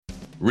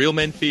Real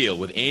Men Feel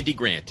with Andy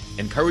Grant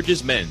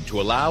encourages men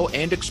to allow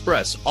and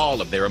express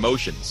all of their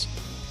emotions.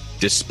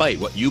 Despite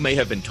what you may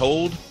have been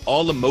told,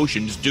 all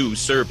emotions do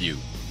serve you.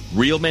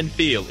 Real Men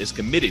Feel is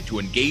committed to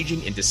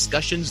engaging in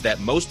discussions that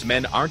most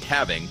men aren't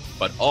having,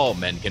 but all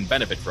men can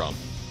benefit from.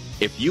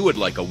 If you would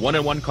like a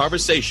one-on-one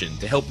conversation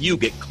to help you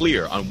get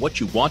clear on what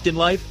you want in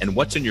life and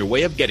what's in your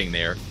way of getting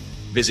there,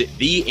 visit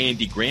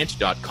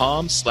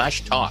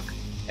theandygrant.com/talk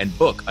and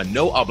book a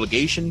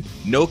no-obligation,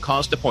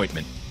 no-cost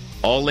appointment.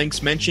 All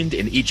links mentioned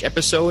in each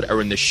episode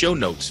are in the show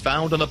notes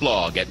found on the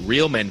blog at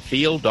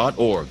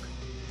realmenfeel.org.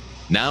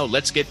 Now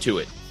let's get to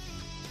it.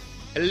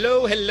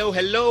 Hello,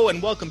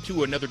 and welcome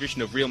to another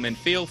edition of Real Men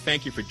Feel.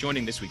 Thank you for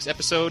joining this week's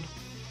episode.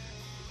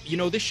 You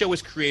know, this show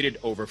was created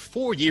over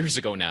 4 years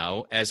ago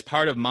now as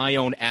part of my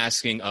own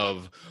asking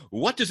of,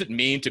 what does it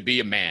mean to be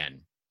a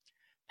man?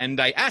 And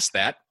I asked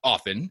that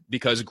often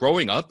because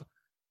growing up,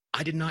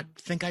 I did not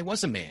think I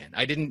was a man.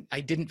 I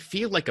didn't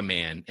feel like a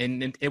man.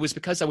 And it was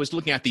because I was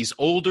looking at these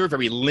older,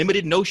 very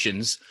limited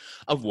notions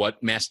of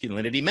what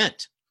masculinity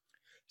meant.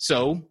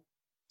 So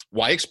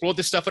why explore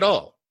this stuff at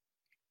all?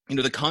 You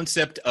know, the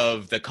concept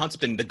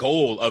and the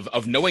goal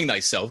of knowing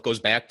thyself goes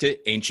back to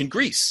ancient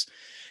Greece.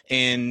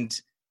 And,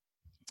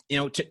 you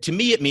know, to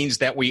me, it means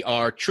that we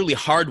are truly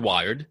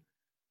hardwired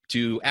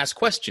to ask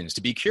questions,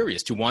 to be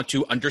curious, to want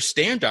to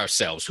understand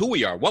ourselves, who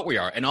we are, what we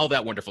are, and all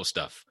that wonderful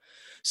stuff.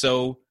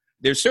 So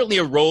there's certainly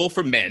a role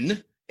for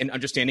men in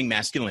understanding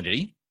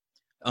masculinity.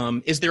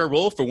 Is there a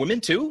role for women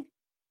too?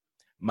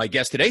 My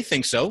guest today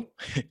thinks so.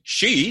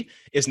 She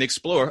is an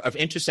explorer of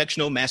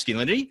intersectional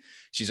masculinity.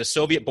 She's a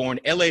Soviet-born,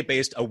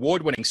 LA-based,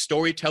 award-winning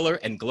storyteller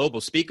and global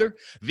speaker,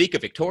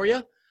 Vika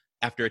Victoria.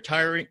 After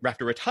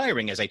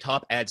retiring as a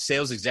top ad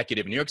sales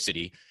executive in New York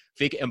City,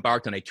 Vika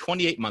embarked on a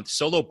 28-month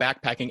solo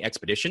backpacking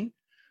expedition.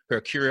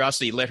 Her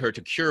curiosity led her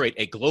to curate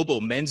a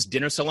global men's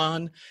dinner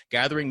salon,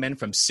 gathering men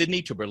from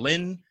Sydney to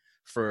Berlin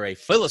for a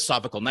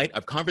philosophical night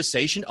of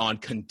conversation on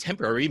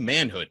contemporary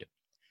manhood.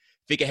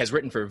 Vika has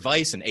written for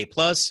Vice and A+,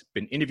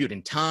 been interviewed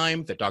in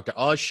Time, The Dr.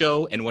 Oz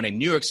Show, and won a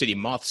New York City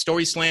Moth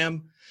Story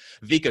Slam.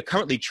 Vika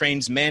currently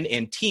trains men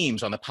and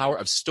teams on the power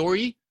of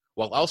story,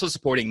 while also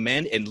supporting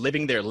men in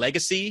living their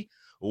legacy.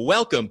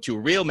 Welcome to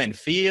Real Men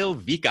Feel,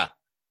 Vika.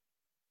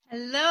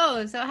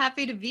 Hello, so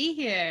happy to be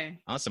here.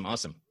 Awesome.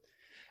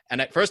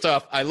 And first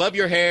off, I love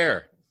your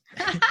hair.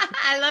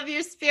 I love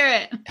your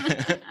spirit.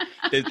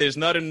 There's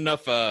not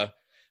enough. The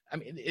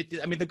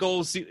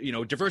goal is, you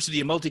know, diversity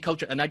and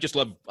multicultural, and I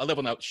love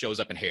when that shows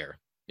up in hair.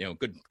 You know,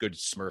 good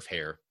Smurf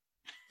hair.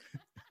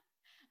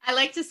 I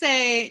like to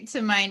say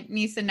to my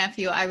niece and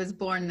nephew, I was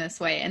born this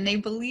way, and they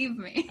believe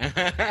me.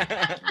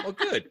 Well,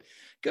 good.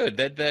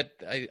 That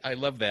I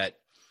love that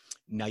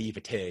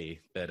naivete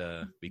that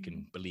we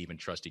can believe and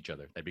trust each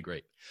other. That'd be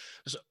great.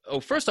 So,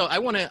 first off, I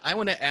want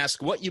to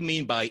ask what you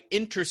mean by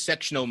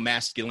intersectional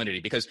masculinity,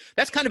 because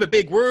that's kind of a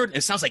big word and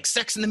it sounds like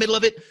sex in the middle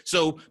of it.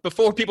 So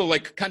before people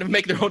like kind of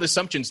make their own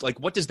assumptions,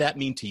 like what does that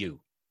mean to you?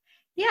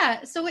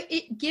 Yeah, so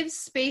it gives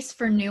space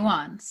for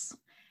nuance.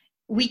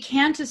 We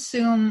can't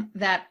assume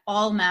that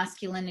all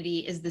masculinity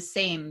is the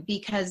same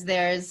because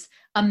there's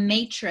a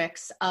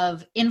matrix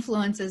of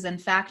influences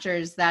and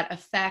factors that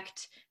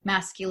affect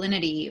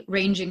masculinity,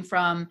 ranging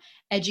from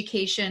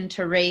education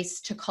to race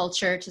to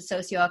culture to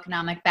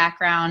socioeconomic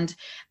background,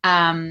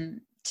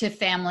 to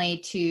family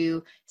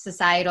to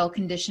societal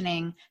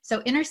conditioning.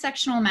 So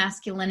intersectional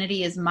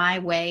masculinity is my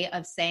way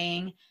of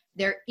saying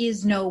there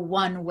is no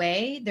one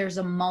way. There's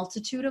a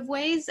multitude of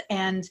ways,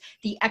 and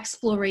the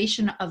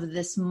exploration of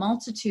this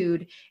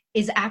multitude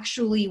is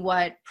actually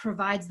what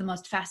provides the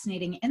most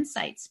fascinating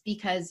insights,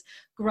 because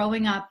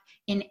growing up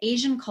in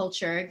Asian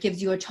culture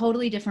gives you a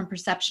totally different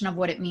perception of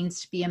what it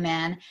means to be a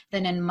man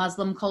than in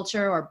Muslim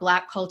culture or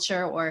Black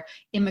culture or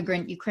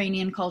immigrant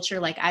Ukrainian culture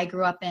like I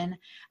grew up in.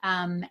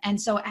 And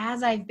so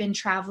as I've been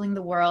traveling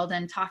the world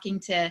and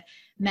talking to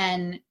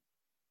men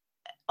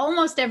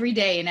almost every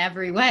day in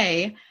every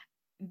way,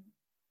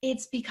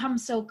 it's become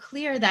so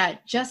clear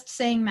that just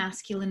saying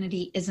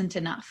masculinity isn't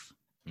enough.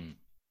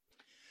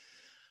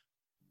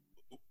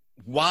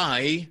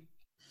 Why?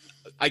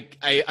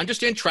 I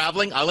understand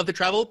traveling. I love to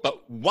travel,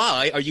 but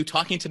why are you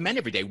talking to men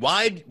every day?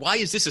 Why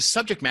is this a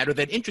subject matter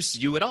that interests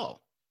you at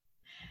all?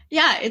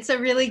 Yeah, it's a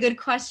really good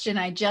question.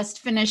 I just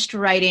finished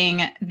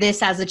writing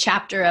this as a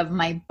chapter of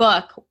my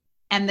book,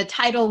 and the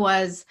title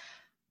was,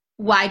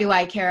 Why Do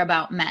I Care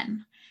About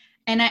Men?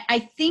 And I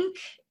think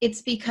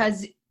it's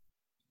because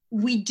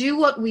we do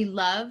what we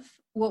love,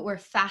 what we're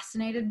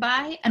fascinated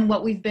by, and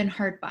what we've been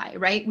hurt by,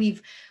 right?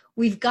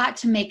 We've got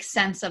to make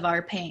sense of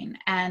our pain.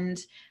 And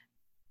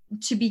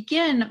to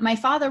begin, my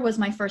father was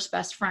my first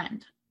best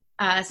friend.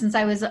 Since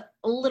I was a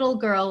little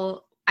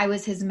girl, I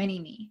was his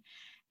mini-me.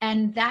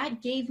 And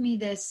that gave me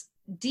this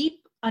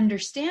deep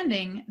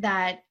understanding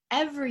that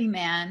every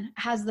man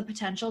has the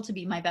potential to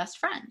be my best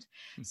friend.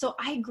 So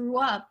I grew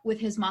up with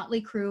his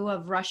motley crew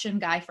of Russian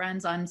guy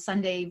friends on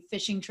Sunday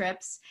fishing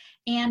trips.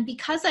 And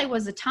because I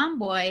was a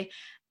tomboy,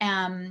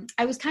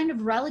 I was kind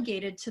of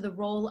relegated to the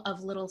role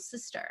of little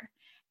sister.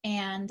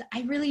 And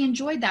I really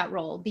enjoyed that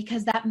role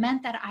because that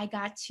meant that I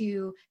got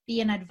to be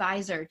an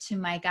advisor to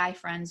my guy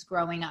friends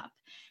growing up.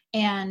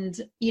 And,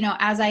 you know,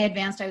 as I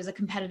advanced, I was a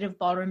competitive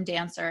ballroom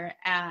dancer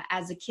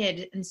as a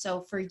kid. And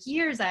so for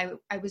years, I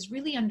was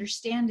really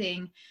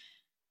understanding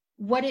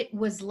what it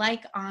was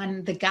like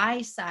on the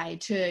guy side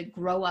to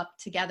grow up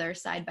together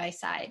side by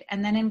side.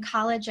 And then in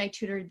college, I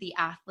tutored the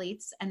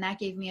athletes, and that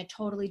gave me a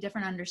totally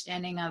different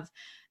understanding of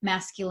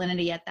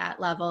masculinity at that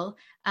level.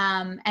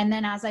 And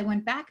then as I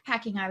went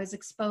backpacking, I was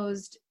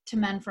exposed to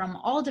men from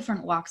all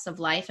different walks of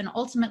life. And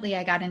ultimately,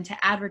 I got into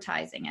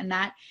advertising, and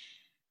that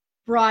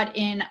brought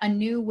in a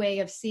new way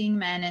of seeing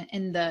men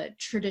in the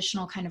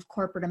traditional kind of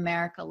corporate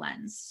America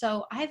lens.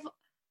 So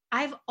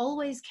I've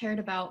always cared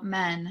about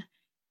men.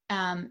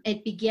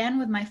 It began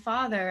with my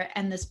father,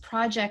 and this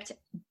project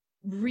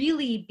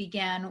really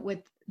began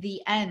with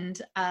the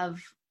end of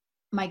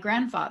my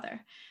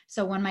grandfather.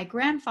 So when my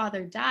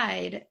grandfather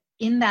died,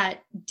 in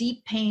that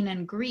deep pain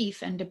and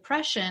grief and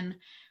depression,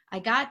 I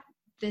got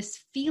this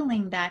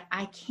feeling that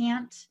I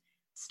can't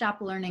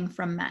stop learning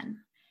from men.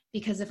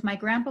 Because if my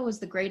grandpa was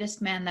the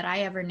greatest man that I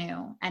ever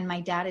knew, and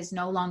my dad is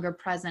no longer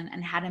present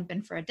and hadn't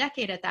been for a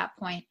decade at that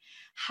point,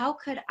 how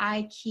could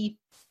I keep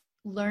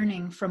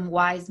learning from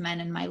wise men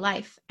in my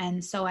life?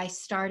 And so I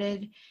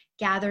started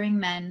gathering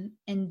men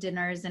in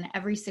dinners in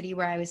every city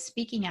where I was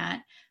speaking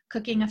at,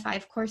 cooking a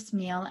 5-course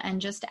meal, and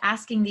just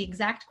asking the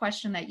exact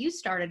question that you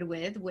started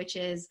with, which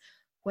is,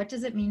 what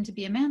does it mean to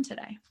be a man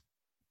today?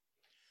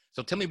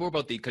 So tell me more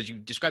about because you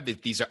described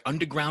that these are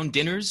underground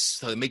dinners,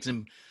 so it makes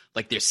them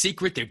like they're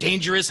secret, they're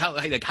dangerous. How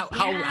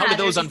do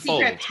those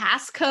unfold? Secret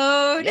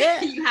passcode.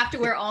 Yeah. You have to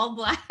wear all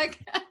black.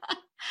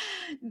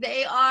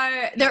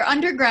 They're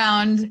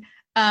underground.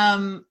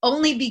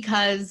 Only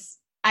because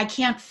I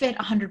can't fit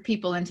 100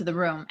 people into the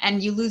room,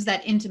 and you lose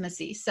that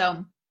intimacy.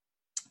 So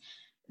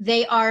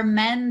they are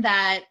men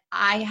that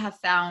I have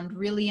found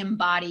really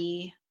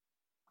embody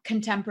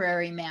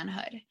contemporary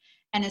manhood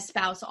and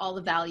espouse all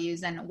the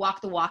values and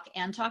walk the walk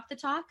and talk the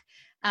talk.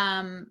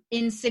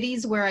 In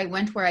cities where I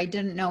went where I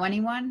didn't know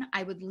anyone,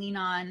 I would lean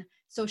on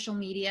social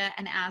media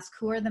and ask,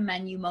 who are the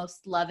men you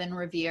most love and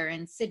revere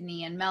in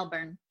Sydney and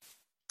Melbourne?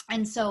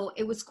 And so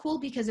it was cool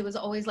because it was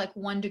always like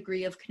 1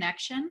 degree of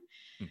connection.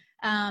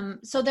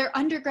 So they're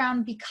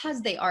underground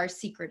because they are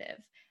secretive.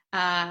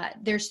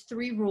 There's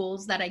 3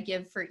 rules that I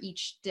give for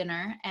each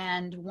dinner.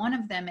 And one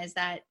of them is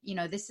that, you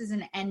know, this is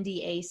an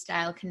NDA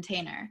style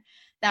container,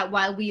 that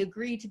while we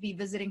agree to be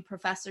visiting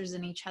professors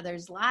in each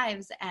other's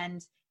lives,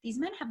 and these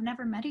men have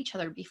never met each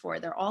other before,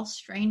 they're all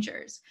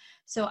strangers.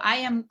 So I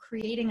am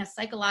creating a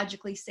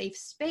psychologically safe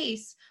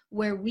space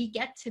where we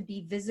get to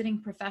be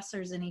visiting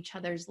professors in each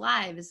other's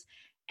lives.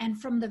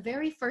 And from the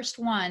very first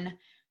one,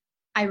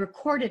 I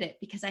recorded it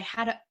because I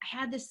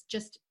had this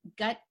just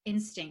gut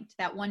instinct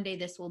that one day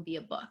this will be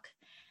a book,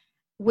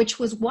 which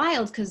was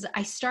wild because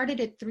I started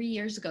it 3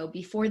 years ago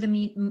before the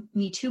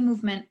Me Too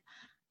movement.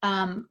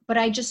 But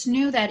I just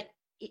knew that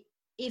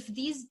if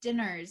these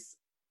dinners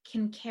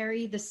can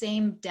carry the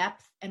same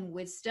depth and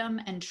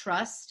wisdom and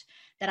trust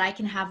that I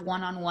can have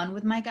one-on-one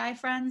with my guy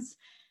friends,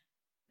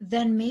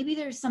 then maybe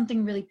there's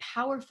something really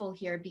powerful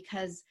here.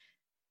 Because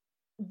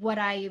what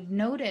I've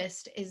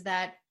noticed is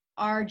that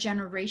our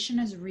generation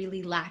is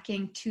really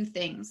lacking 2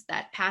 things: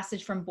 that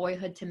passage from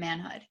boyhood to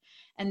manhood.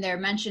 And they're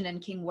mentioned in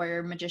King,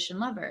 Warrior, Magician,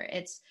 Lover.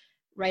 It's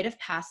rite of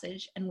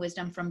passage and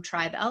wisdom from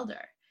tribe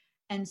elder.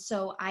 And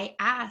so I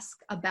ask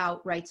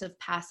about rites of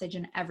passage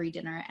in every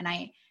dinner. And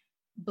I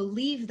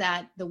believe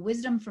that the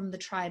wisdom from the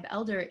tribe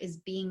elder is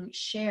being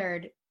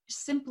shared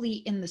simply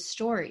in the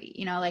story.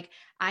 You know, like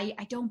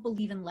I don't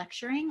believe in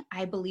lecturing.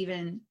 I believe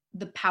in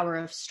the power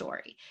of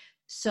story.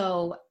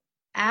 So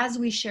as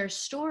we share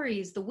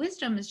stories, the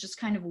wisdom is just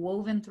kind of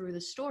woven through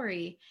the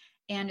story.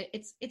 And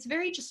it's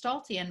very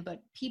Gestaltian,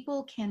 but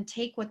people can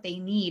take what they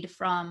need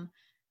from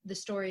the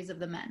stories of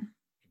the men.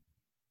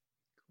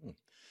 Cool.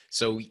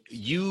 So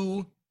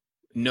you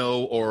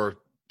know, or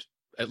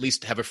at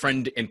least have a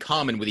friend in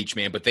common with each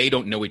man, but they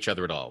don't know each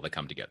other at all. They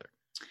come together.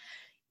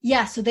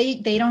 Yeah, so they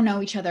don't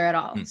know each other at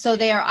all. So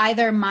they are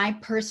either my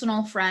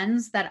personal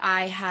friends that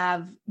I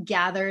have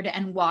gathered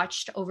and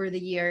watched over the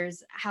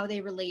years, how they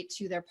relate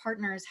to their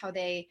partners, how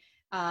they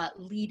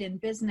lead in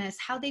business,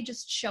 how they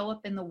just show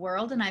up in the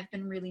world. And I've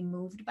been really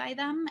moved by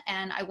them.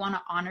 And I want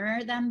to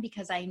honor them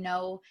because I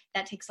know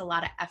that takes a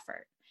lot of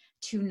effort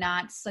to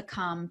not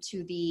succumb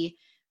to the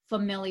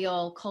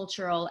familial,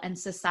 cultural, and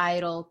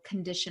societal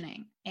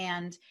conditioning.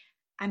 And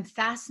I'm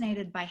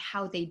fascinated by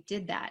how they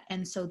did that.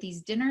 And so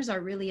these dinners are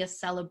really a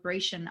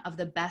celebration of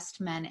the best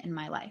men in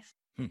my life.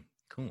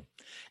 Cool.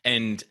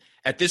 And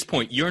at this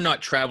point, you're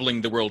not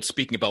traveling the world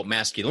speaking about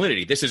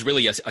masculinity. This is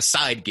really a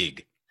side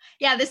gig.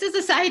 Yeah, this is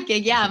a side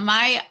gig. Yeah,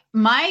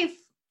 my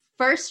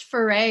first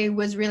foray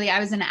was really, I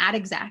was an ad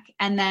exec.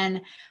 And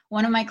then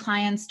one of my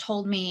clients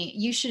told me,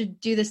 you should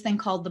do this thing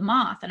called The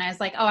Moth. And I was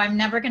like, oh, I'm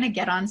never going to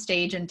get on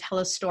stage and tell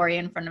a story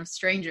in front of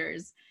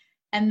strangers.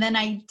 And then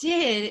I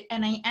did,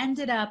 and I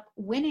ended up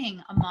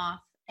winning a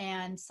Moth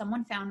and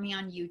someone found me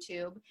on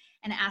YouTube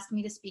and asked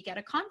me to speak at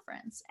a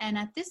conference. And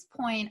at this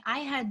point, I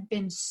had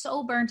been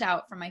so burnt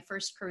out from my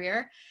first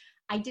career.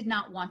 I did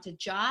not want a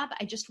job.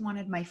 I just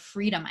wanted my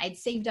freedom. I'd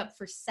saved up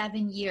for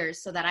 7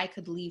 years so that I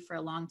could leave for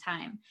a long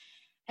time.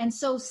 And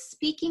so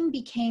speaking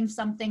became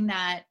something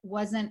that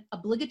wasn't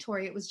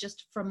obligatory. It was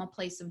just from a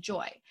place of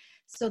joy.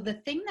 So the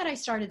thing that I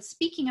started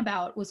speaking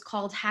about was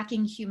called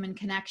Hacking Human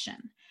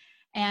Connection.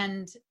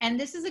 And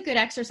this is a good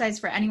exercise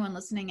for anyone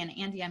listening. And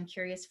Andy, I'm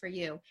curious for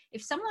you.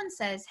 If someone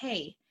says,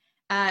 hey,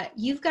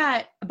 you've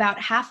got about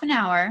half an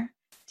hour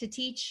to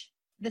teach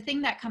the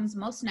thing that comes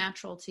most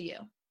natural to you,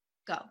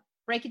 go.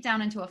 Break it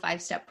down into a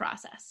 5-step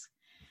process.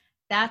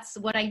 That's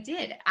what I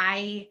did.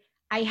 I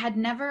had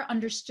never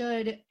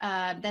understood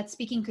that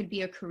speaking could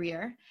be a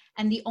career.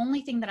 And the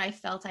only thing that I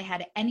felt I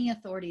had any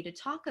authority to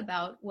talk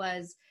about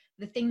was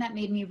the thing that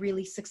made me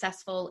really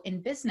successful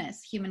in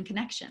business, human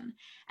connection.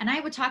 And I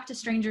would talk to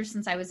strangers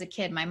since I was a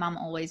kid. My mom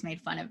always made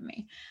fun of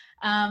me.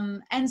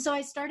 And so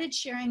I started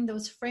sharing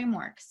those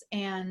frameworks.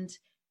 And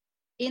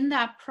in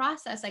that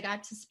process, I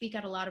got to speak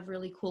at a lot of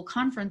really cool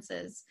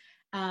conferences.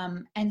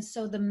 And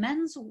so the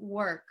men's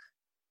work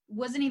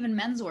wasn't even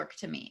men's work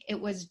to me.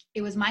 It was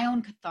my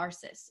own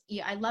catharsis.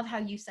 I love how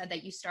you said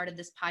that you started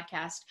this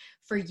podcast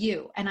for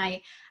you. And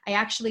I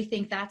actually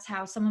think that's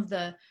how some of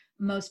the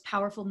most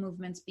powerful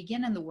movements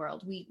begin in the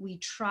world. We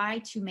try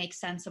to make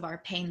sense of our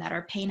pain, that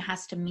our pain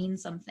has to mean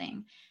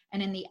something.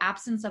 And in the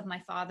absence of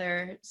my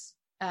father's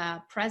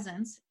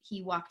presence,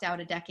 he walked out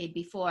a decade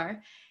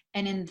before.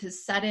 And in the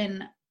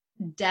sudden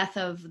death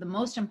of the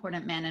most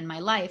important man in my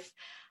life,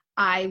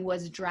 I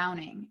was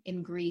drowning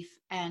in grief,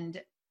 and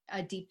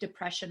a deep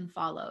depression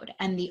followed.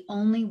 And the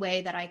only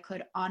way that I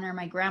could honor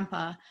my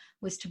grandpa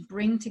was to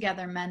bring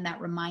together men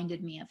that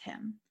reminded me of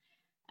him.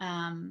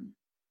 And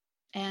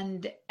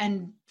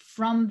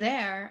from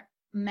there,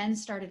 men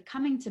started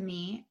coming to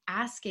me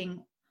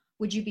asking,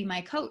 would you be my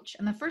coach?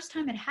 And the first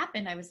time it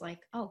happened, I was like,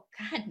 oh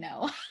God,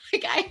 no.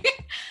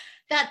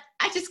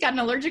 I just got an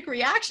allergic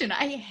reaction.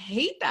 I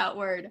hate that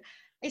word.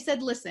 I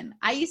said, listen,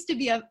 I used to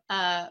be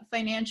a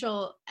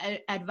financial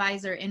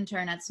advisor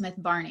intern at Smith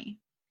Barney.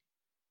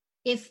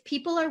 If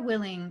people are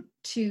willing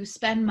to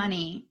spend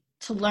money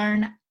to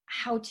learn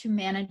how to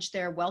manage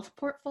their wealth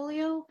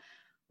portfolio,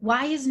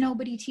 why is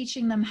nobody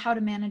teaching them how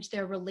to manage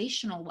their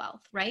relational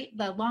wealth, right?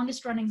 The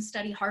longest running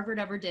study Harvard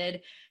ever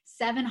did,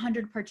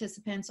 700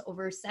 participants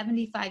over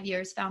 75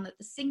 years, found that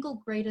the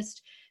single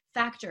greatest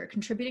factor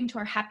contributing to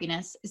our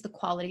happiness is the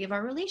quality of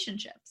our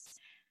relationships.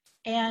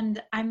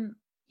 And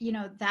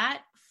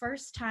that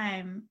first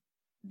time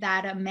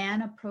that a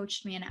man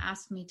approached me and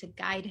asked me to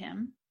guide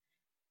him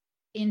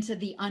into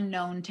the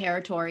unknown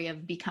territory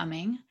of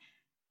becoming,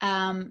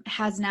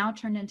 has now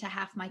turned into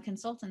half my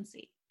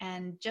consultancy.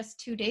 And just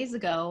 2 days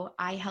ago,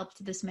 I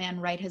helped this man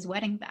write his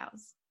wedding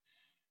vows.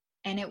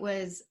 And it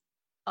was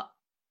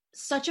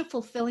such a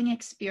fulfilling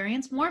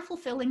experience, more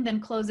fulfilling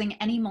than closing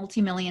any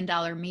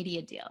multi-million-dollar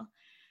media deal.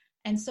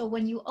 And so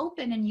when you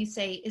open and you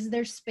say, is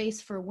there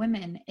space for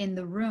women in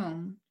the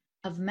room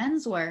of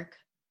men's work?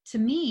 To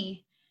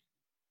me,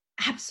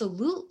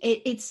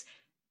 absolutely.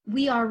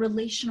 We are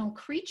relational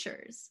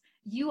creatures.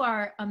 You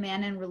are a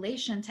man in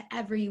relation to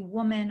every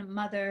woman,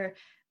 mother,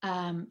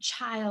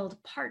 child,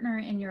 partner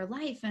in your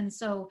life. And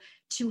so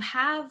to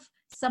have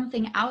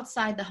something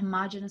outside the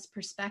homogenous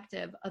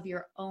perspective of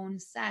your own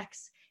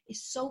sex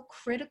is so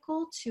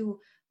critical to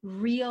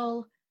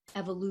real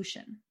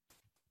evolution.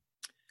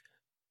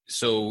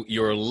 So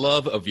your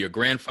love of your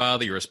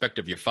grandfather, your respect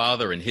of your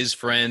father and his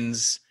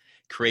friends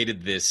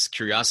created this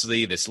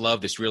curiosity, this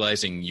love, this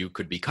realizing you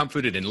could be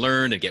comforted and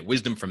learn and get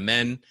wisdom from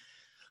men.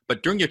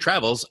 But during your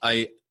travels,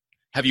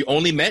 have you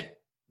only met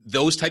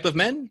those type of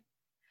men?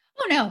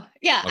 Oh, no.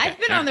 Yeah, okay. I've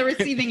been on the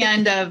receiving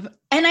end of,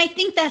 and I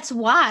think that's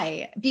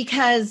why,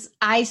 because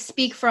I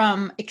speak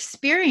from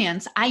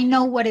experience. I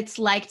know what it's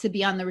like to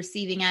be on the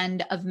receiving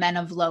end of men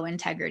of low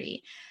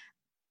integrity.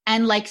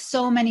 And like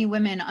so many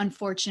women,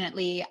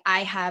 unfortunately,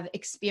 I have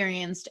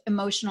experienced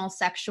emotional,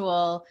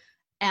 sexual,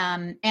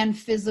 and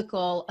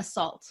physical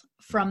assault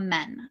from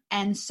men.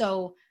 And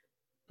so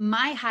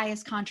my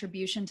highest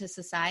contribution to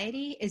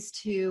society is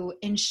to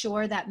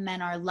ensure that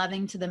men are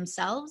loving to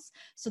themselves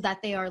so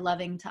that they are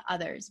loving to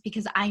others,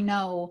 because I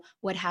know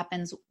what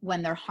happens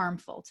when they're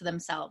harmful to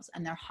themselves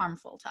and they're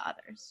harmful to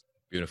others.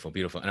 Beautiful,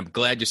 beautiful. And I'm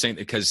glad you're saying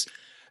that, because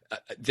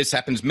this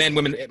happens, men,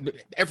 women,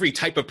 every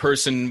type of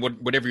person,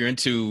 whatever you're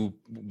into,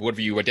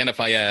 whatever you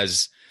identify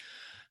as,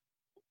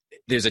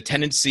 there's a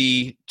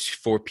tendency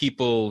for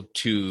people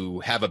to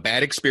have a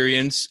bad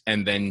experience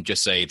and then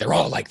just say, they're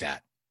all like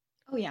that.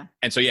 Oh, yeah.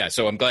 And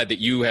so I'm glad that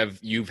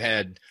you've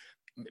had,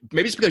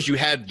 maybe it's because you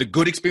had the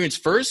good experience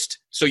first,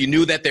 so you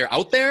knew that they're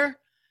out there.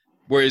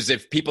 Whereas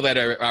if people that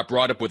are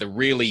brought up with a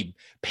really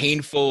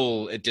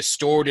painful,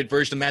 distorted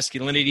version of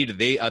masculinity, do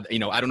they, I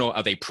don't know,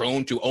 are they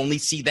prone to only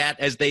see that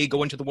as they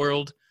go into the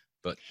world?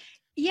 But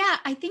yeah,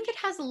 I think it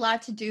has a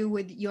lot to do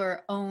with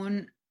your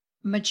own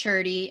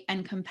maturity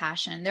and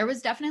compassion. There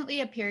was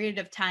definitely a period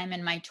of time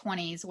in my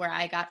 20s where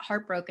I got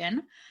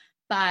heartbroken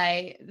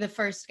by the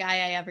first guy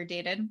I ever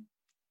dated.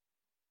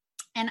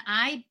 And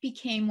I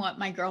became what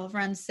my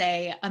girlfriends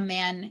say, a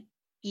man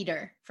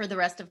eater for the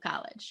rest of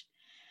college.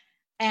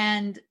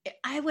 And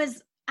I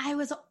was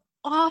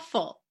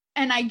awful.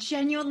 And I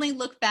genuinely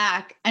look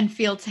back and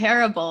feel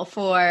terrible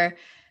for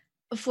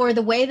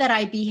the way that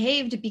I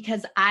behaved,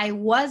 because I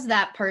was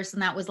that person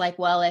that was like,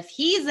 well, if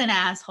he's an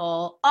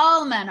asshole,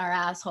 all men are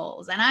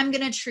assholes, and I'm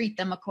going to treat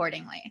them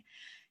accordingly.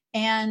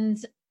 And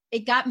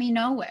it got me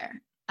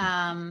nowhere.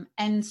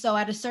 And so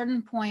at a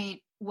certain point,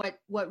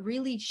 what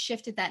really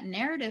shifted that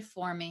narrative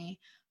for me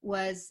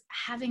was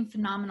having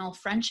phenomenal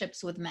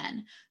friendships with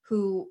men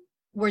who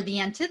were the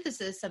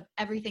antithesis of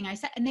everything I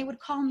said. And they would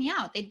call me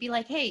out. They'd be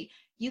like, hey,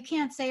 you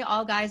can't say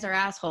all guys are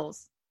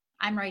assholes.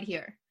 I'm right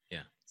here.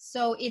 Yeah.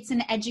 So it's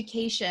an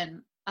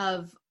education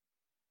of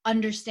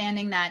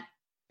understanding that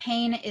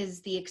pain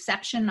is the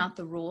exception, not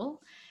the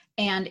rule.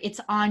 And it's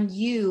on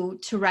you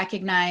to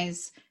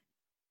recognize,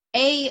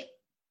 A,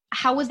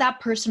 how was that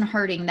person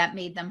hurting that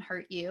made them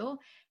hurt you?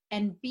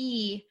 And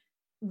B,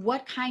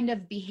 what kind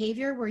of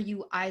behavior were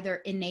you either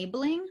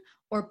enabling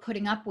or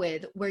putting up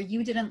with where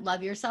you didn't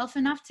love yourself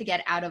enough to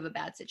get out of a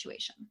bad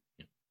situation?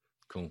 Yeah.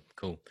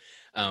 Cool.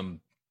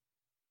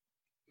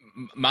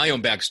 My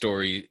own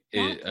backstory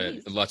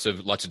is lots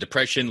of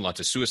depression, lots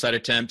of suicide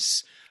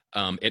attempts.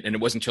 And it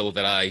wasn't until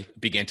that I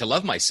began to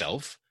love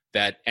myself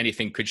that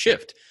anything could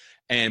shift.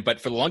 But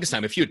for the longest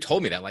time, if you had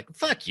told me that, like,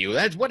 fuck you,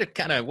 that's what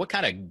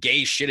kind of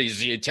gay shit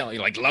is you telling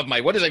me? Like,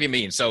 what does that even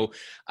mean? So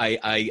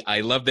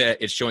I love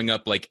that it's showing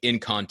up like in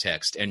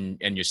context, and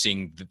you're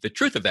seeing the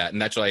truth of that.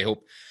 And that's what I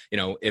hope,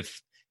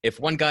 if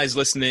one guy's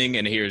listening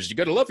and hears you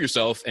got to love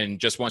yourself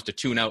and just wants to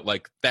tune out,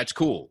 like, that's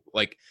cool.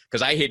 Like,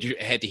 because I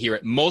had to hear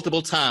it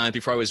multiple times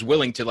before I was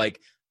willing to, like,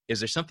 is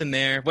there something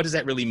there? What does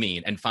that really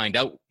mean? And find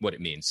out what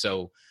it means.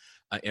 So,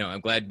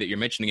 I'm glad that you're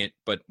mentioning it.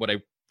 But I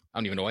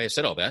don't even know why I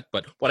said all that,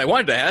 but what I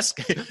wanted to ask,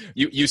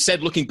 you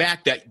said looking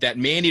back that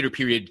man-eater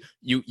period,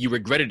 you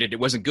regretted it. It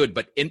wasn't good,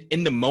 but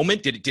in the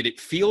moment, did it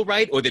feel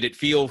right, or did it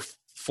feel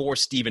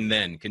forced even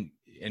then?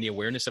 Any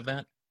awareness of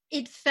that?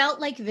 It felt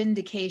like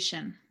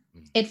vindication.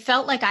 It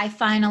felt like I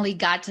finally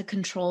got to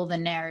control the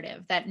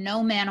narrative, that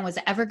no man was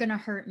ever going to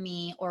hurt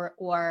me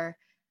or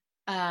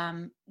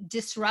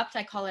disrupt.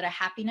 I call it a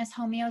happiness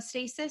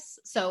homeostasis.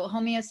 So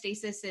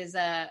homeostasis is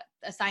a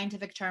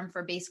scientific term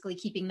for basically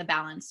keeping the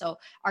balance. So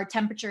our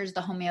temperature is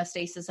the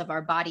homeostasis of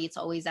our body. It's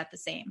always at the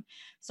same.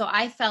 So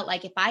I felt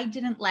like if I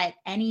didn't let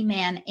any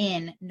man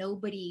in,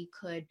 nobody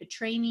could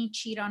betray me,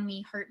 cheat on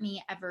me, hurt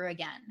me ever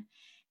again.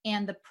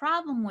 And the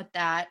problem with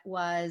that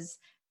was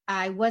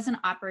I wasn't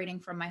operating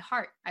from my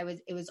heart.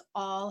 It was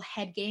all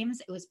head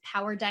games. It was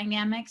power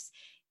dynamics.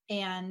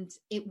 And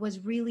it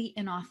was really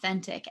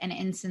inauthentic and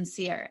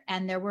insincere.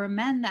 And there were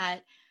men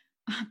that,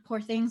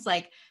 poor things,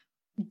 like,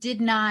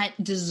 did not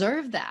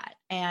deserve that,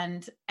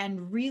 and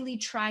really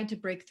tried to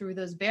break through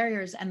those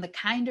barriers. And the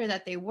kinder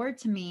that they were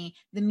to me,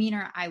 the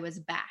meaner I was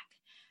back.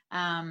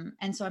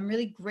 And so I'm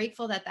really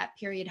grateful that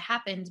period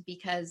happened,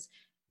 because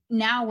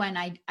now when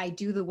I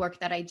do the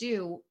work that I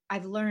do,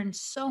 I've learned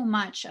so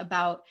much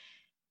about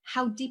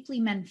how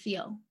deeply men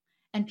feel.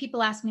 And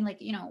people ask me,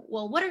 like,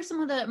 well, what are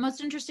some of the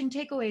most interesting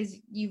takeaways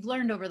you've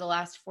learned over the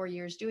last 4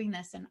 years doing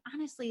this? And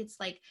honestly, it's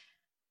like,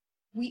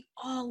 we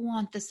all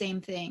want the same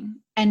thing.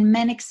 And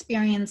men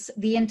experience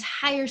the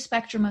entire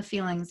spectrum of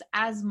feelings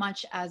as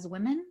much as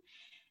women.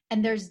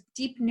 And there's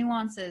deep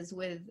nuances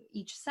with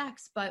each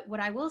sex. But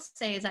what I will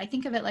say is I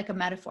think of it like a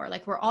metaphor.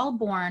 Like, we're all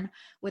born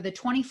with a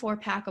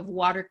 24-pack of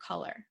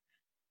watercolor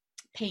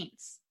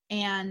paints.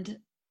 And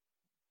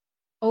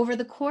over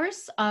the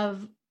course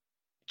of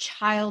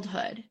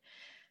childhood,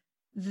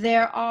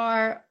 there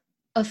are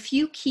a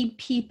few key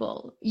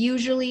people,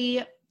 usually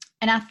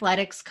an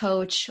athletics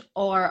coach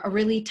or a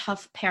really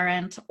tough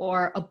parent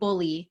or a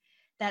bully,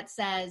 that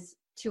says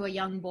to a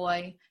young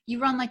boy, you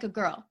run like a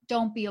girl,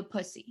 don't be a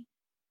pussy.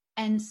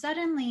 And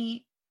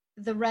suddenly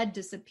the red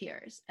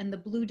disappears and the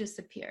blue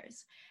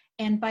disappears.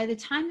 And by the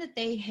time that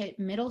they hit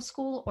middle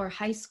school or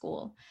high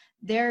school,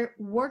 they're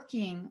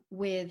working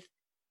with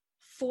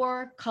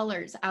 4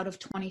 colors out of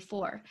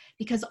 24,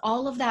 because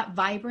all of that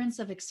vibrance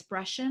of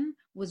expression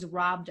was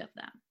robbed of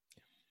them.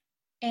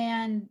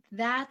 And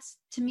that's,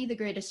 to me, the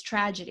greatest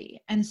tragedy.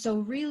 And so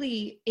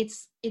really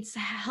it's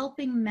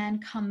helping men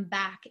come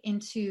back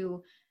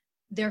into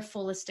their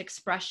fullest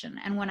expression.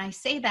 And when I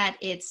say that,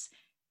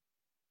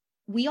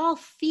 we all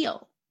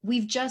feel.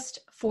 We've just,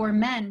 for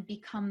men,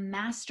 become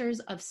masters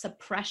of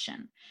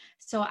suppression.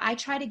 So I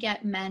try to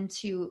get men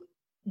to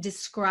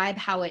describe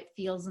how it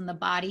feels in the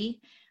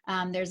body.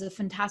 There's a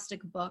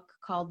fantastic book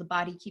called The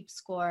Body Keeps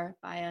Score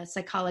by a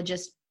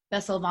psychologist,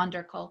 Bessel van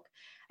der Kolk.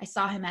 I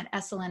saw him at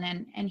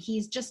Esalen, and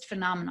he's just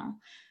phenomenal.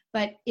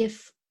 But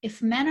if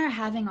men are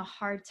having a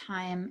hard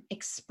time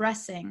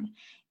expressing,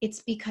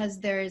 it's because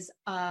there's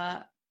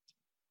a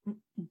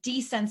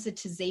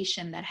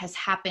desensitization that has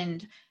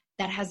happened,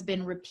 that has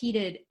been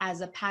repeated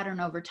as a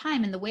pattern over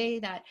time. And the way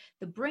that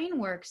the brain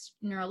works,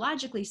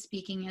 neurologically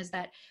speaking, is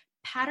that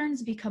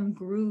patterns become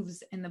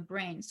grooves in the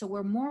brain. So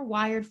we're more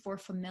wired for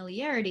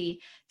familiarity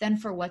than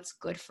for what's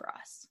good for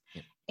us.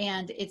 Yeah.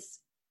 And it's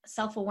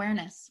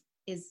self-awareness.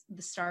 is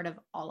the start of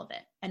all of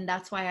it. And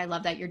that's why I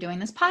love that you're doing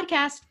this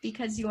podcast,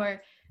 because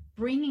you're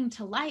bringing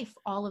to life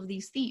all of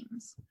these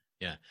themes.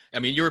 Yeah. I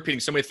mean, you're repeating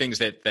so many things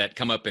that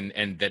come up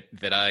and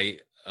that I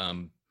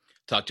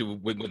talk to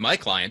with my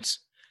clients.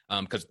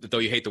 Because though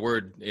you hate the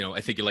word,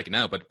 I think you like it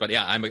now, but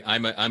yeah,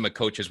 I'm a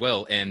coach as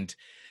well. And,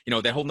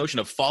 that whole notion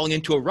of falling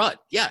into a rut.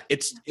 Yeah.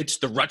 It's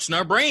the ruts in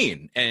our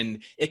brain,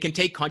 and it can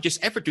take conscious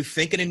effort to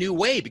think in a new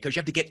way, because you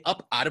have to get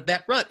up out of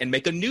that rut and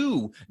make a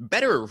new,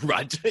 better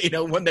rut,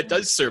 one that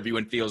does serve you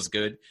and feels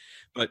good.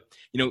 But,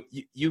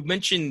 you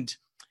mentioned,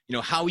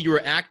 how you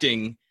were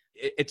acting.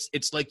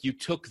 It's like you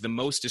took the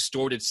most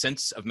distorted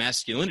sense of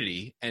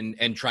masculinity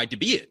and tried to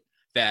be it,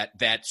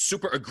 that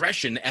super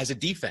aggression as a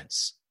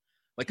defense.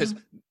 Like, because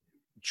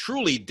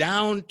truly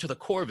down to the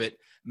core of it,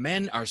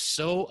 men are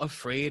so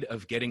afraid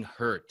of getting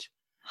hurt,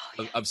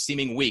 of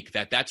seeming weak,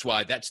 that's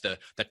why that's the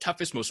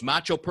toughest, most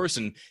macho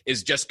person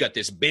is just got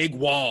this big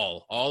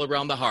wall all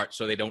around the heart,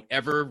 so they don't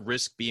ever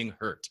risk being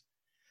hurt.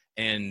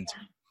 And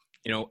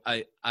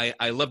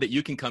I love that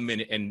you can come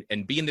in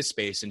and be in this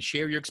space and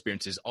share your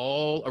experiences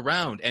all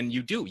around. And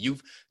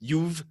you've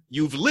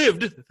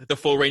lived the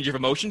full range of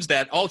emotions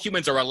that all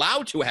humans are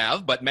allowed to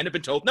have, but men have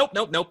been told,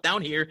 nope,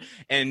 down here.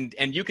 And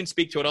you can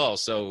speak to it all.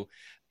 So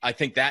I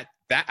think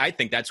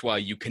that's why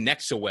you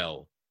connect so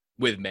well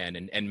with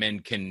men, and men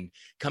can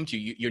come to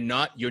you. You're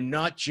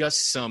not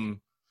just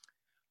some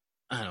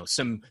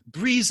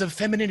breeze of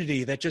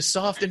femininity that just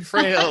soft and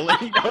frail,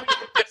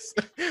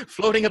 just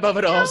floating above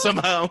it all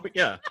somehow.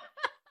 Yeah.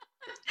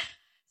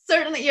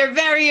 Certainly, you're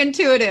very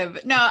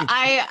intuitive. No,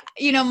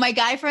 my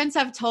guy friends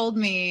have told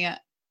me,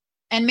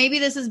 and maybe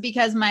this is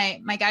because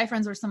my guy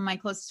friends were some of my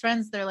closest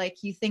friends. They're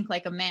like, you think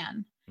like a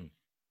man.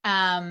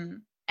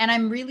 And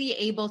I'm really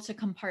able to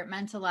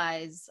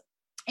compartmentalize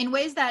in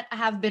ways that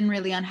have been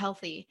really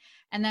unhealthy.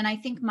 And then I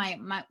think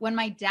when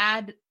my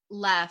dad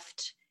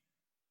left,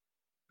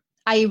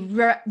 I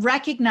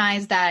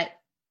recognized that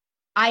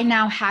I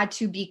now had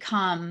to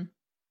become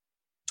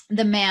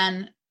the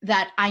man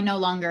that I no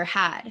longer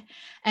had.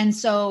 And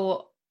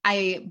so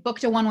I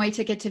booked a one-way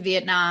ticket to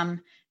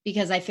Vietnam,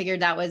 because I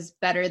figured that was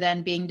better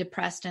than being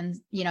depressed and,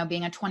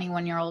 being a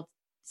 21-year-old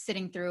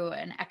sitting through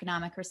an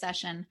economic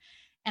recession.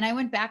 And I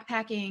went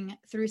backpacking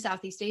through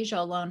Southeast Asia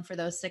alone for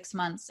those 6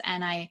 months.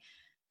 And I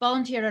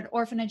volunteered at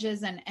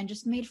orphanages and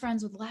just made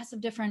friends with lots of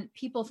different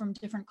people from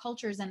different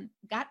cultures and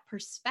got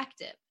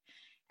perspective.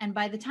 And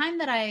by the time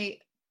that I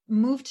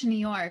moved to New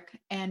York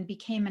and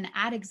became an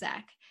ad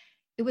exec,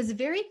 it was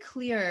very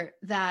clear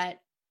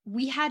that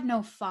we had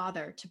no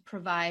father to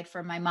provide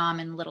for my mom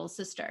and little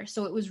sister.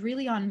 So it was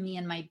really on me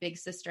and my big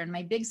sister. And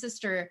my big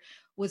sister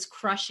was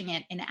crushing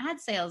it in ad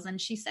sales. And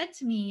she said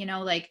to me,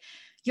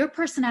 your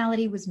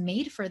personality was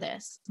made for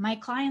this. My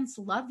clients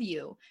love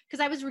you,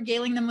 because I was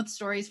regaling them with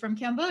stories from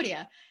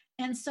Cambodia.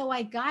 And so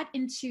I got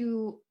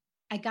into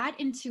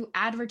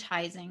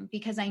advertising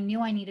because I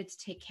knew I needed to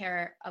take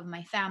care of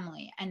my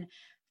family. And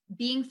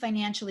being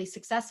financially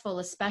successful,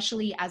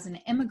 especially as an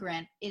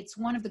immigrant, it's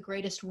one of the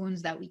greatest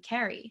wounds that we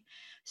carry.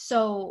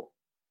 So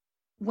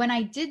when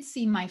I did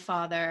see my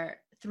father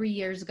 3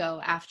 years ago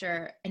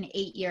after an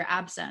 8-year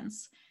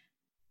absence,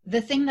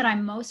 the thing that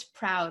I'm most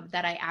proud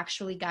that I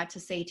actually got to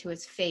say to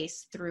his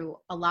face through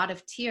a lot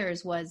of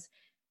tears was,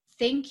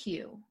 thank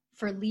you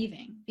for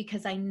leaving,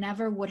 because I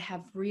never would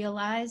have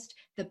realized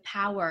the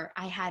power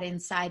I had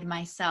inside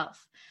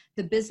myself,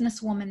 the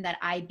businesswoman that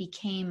I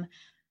became,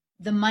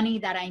 the money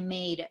that I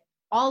made,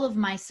 all of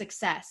my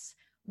success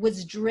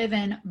was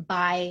driven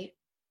by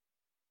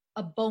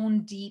a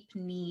bone deep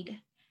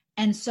need.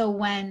 And so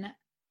when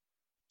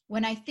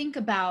I think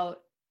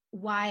about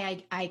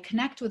why I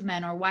connect with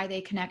men or why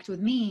they connect with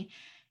me,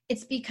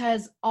 it's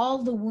because all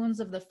the wounds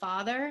of the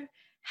father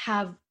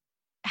have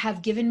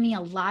given me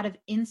a lot of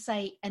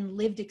insight and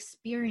lived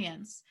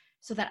experience,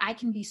 so that I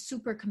can be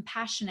super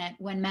compassionate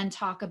when men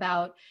talk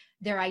about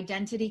their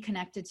identity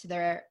connected to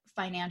their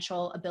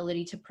financial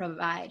ability to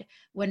provide,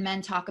 when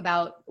men talk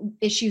about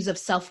issues of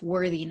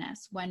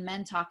self-worthiness, when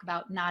men talk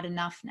about not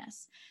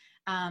enoughness.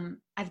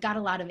 I've got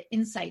a lot of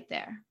insight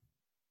there.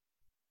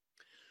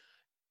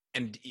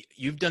 And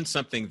you've done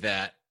something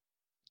that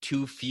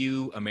too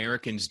few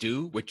Americans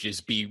do, which is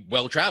be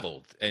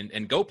well-traveled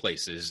and go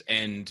places.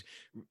 And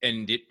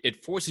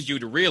it forces you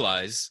to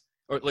realize,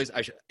 or at least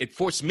it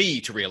forced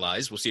me to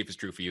realize, we'll see if it's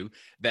true for you,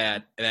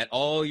 that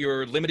all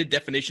your limited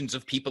definitions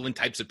of people and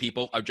types of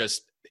people are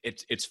just,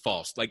 it's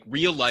false. Like,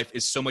 real life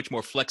is so much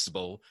more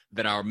flexible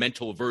than our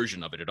mental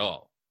version of it at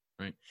all,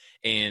 right?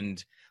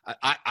 And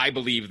I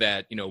believe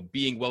that,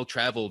 being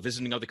well-traveled,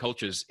 visiting other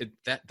cultures,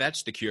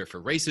 that's the cure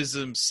for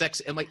racism, sex,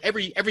 and like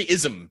every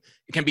ism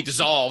can be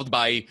dissolved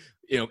by,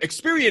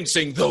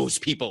 experiencing those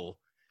people.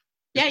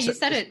 Yeah, you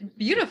said it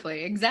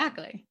beautifully.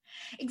 Exactly,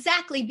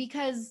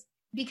 because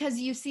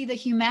you see the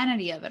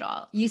humanity of it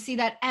all. You see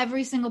that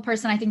every single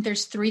person, I think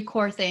there's 3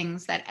 core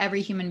things that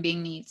every human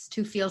being needs: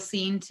 to feel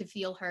seen, to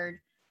feel heard,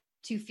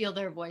 to feel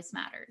their voice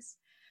matters.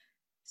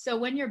 So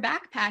when you're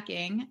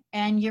backpacking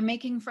and you're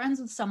making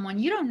friends with someone,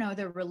 you don't know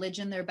their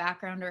religion, their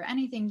background, or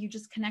anything. You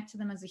just connect to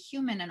them as a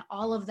human, and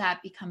all of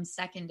that becomes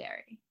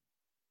secondary.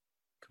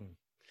 Cool.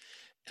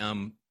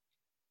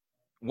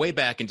 Way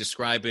back in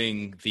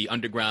describing the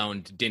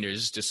underground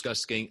dinners,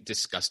 discussing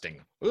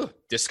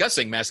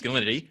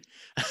masculinity,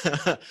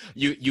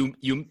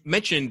 you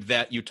mentioned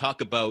that you talk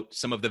about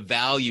some of the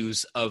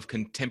values of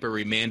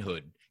contemporary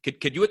manhood.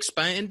 Could you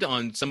expand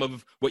on some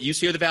of what you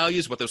see are the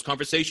values, what those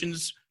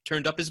conversations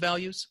turned up as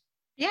values?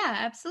 Yeah,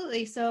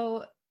 absolutely.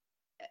 So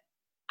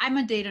I'm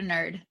a data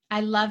nerd.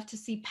 I love to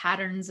see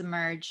patterns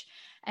emerge.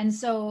 And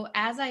so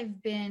as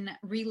I've been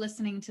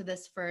re-listening to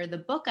this for the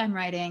book I'm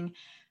writing,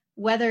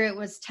 whether it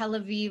was Tel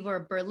Aviv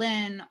or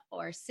Berlin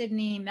or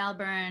Sydney,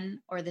 Melbourne,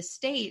 or the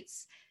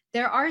States,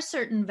 there are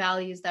certain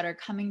values that are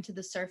coming to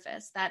the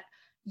surface that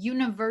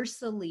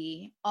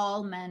universally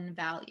all men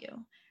value.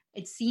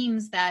 It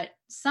seems that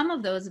some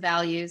of those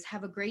values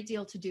have a great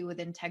deal to do with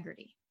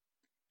integrity.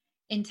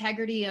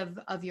 Integrity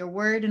of your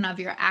word and of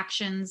your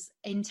actions.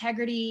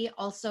 Integrity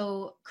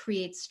also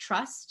creates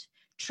trust.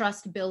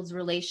 Trust builds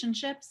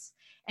relationships.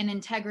 An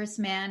integrous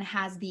man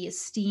has the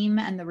esteem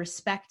and the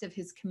respect of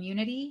his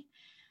community.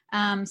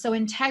 So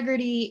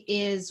integrity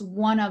is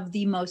one of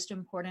the most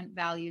important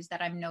values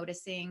that I'm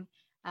noticing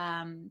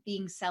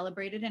being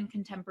celebrated in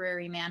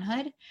contemporary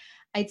manhood.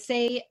 I'd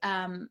say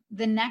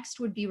the next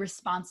would be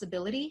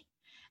responsibility,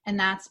 and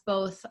that's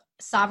both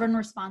sovereign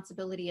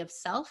responsibility of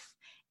self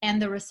and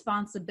the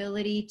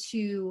responsibility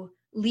to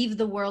leave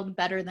the world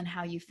better than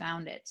how you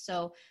found it.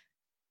 So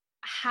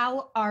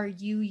how are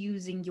you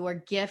using your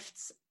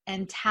gifts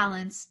and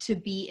talents to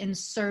be in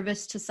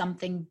service to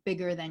something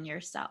bigger than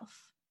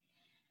yourself?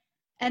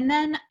 And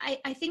then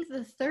I think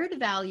the third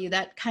value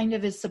that kind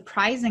of is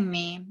surprising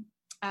me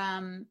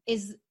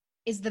is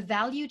the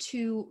value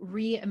to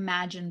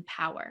reimagine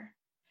power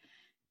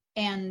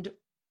and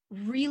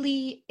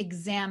really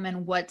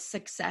examine what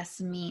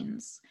success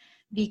means,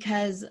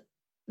 because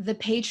the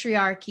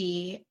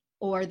patriarchy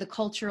or the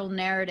cultural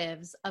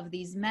narratives of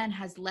these men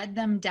has led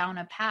them down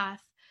a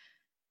path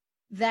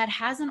that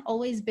hasn't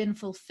always been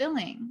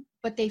fulfilling,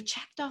 but they've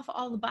checked off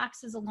all the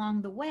boxes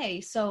along the way.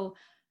 So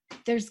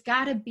there's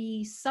got to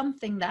be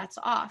something that's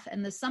off.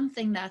 And the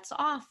something that's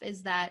off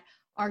is that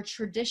our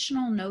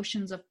traditional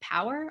notions of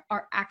power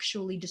are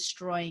actually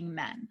destroying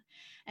men.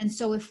 And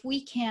so if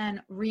we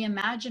can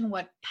reimagine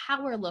what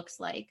power looks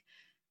like,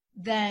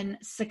 then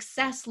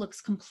success looks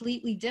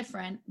completely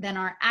different. Then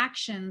our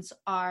actions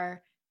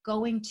are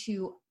going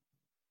to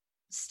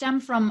stem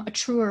from a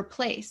truer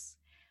place.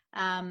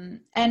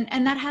 And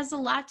that has a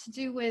lot to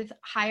do with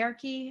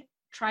hierarchy,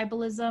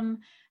 tribalism,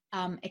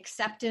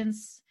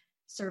 acceptance,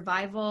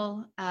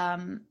 survival.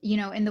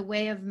 In The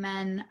Way of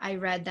Men, I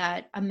read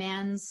that a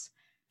man's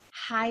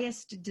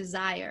highest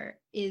desire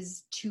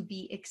is to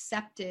be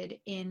accepted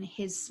in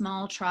his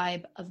small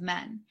tribe of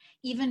men,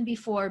 even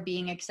before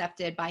being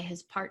accepted by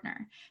his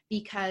partner,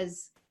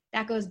 because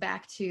that goes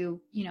back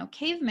to,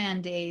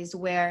 caveman days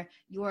where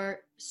your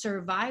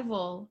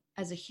survival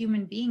as a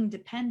human being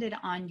depended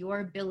on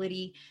your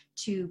ability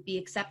to be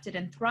accepted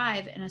and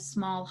thrive in a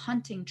small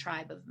hunting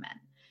tribe of men.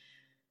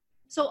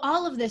 So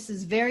all of this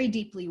is very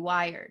deeply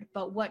wired,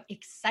 but what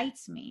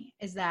excites me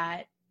is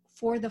that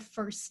for the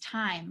first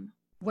time,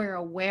 we're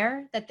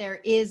aware that there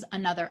is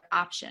another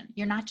option.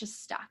 You're not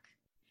just stuck.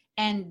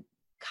 And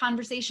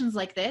conversations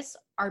like this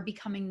are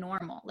becoming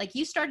normal. Like,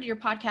 you started your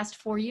podcast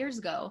 4 years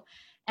ago,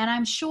 and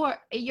I'm sure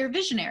you're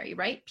visionary,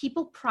 right?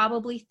 People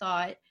probably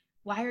thought,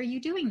 why are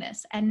you doing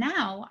this? And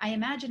now I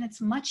imagine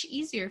it's much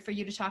easier for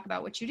you to talk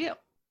about what you do.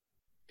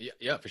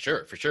 Yeah, for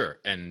sure.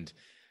 And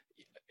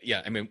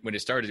yeah, I mean, when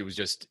it started, it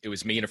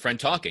was me and a friend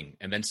talking.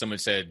 And then someone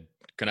said,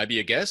 can I be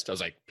a guest? I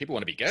was like, people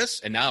want to be guests.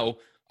 And now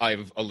I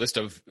have a list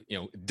of,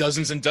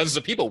 dozens and dozens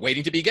of people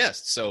waiting to be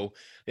guests. So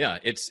yeah,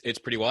 it's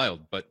pretty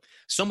wild. But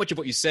so much of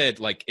what you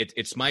said, like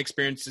it's my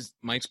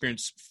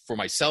experience for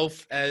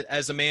myself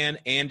as a man,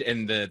 and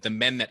the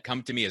men that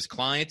come to me as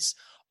clients.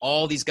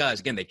 All these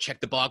guys, again, they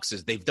check the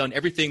boxes. They've done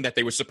everything that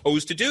they were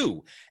supposed to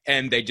do,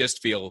 and they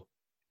just feel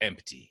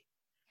empty.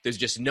 There's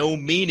just no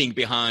meaning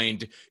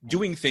behind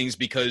doing things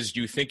because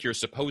you think you're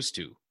supposed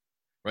to,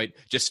 right?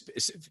 Just,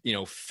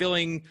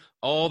 filling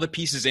all the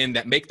pieces in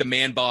that make the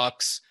man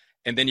box.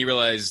 And then you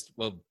realize,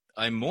 well,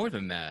 I'm more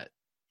than that.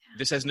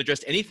 This hasn't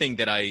addressed anything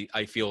that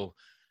I feel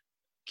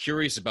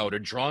curious about or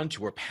drawn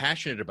to or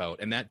passionate about.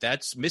 And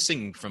that's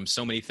missing from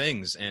so many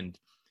things. And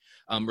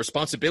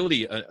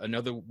responsibility,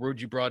 another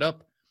word you brought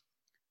up.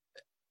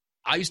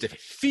 I used to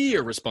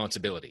fear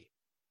responsibility.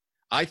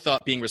 I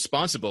thought being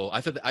responsible,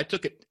 I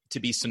took it to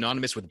be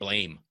synonymous with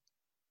blame.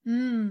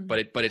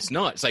 But it's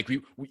not. It's like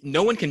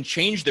no one can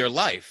change their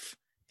life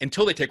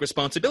until they take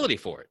responsibility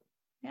for it.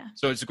 Yeah.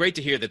 So it's great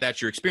to hear that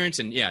that's your experience,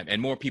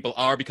 and more people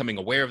are becoming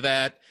aware of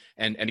that.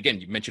 And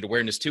again, you mentioned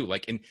awareness too.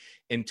 Like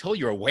until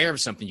you're aware of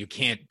something, you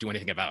can't do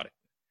anything about it.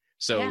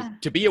 So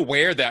to be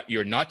aware that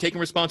you're not taking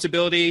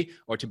responsibility,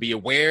 or to be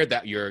aware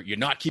that you're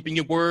not keeping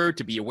your word,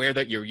 to be aware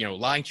that you're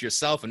lying to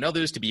yourself and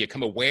others, to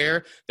become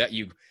aware that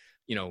you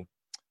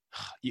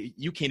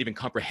you can't even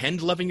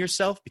comprehend loving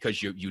yourself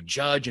because you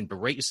judge and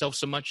berate yourself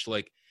so much.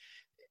 Like,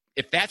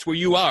 if that's where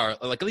you are,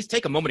 like, at least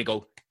take a moment and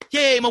go,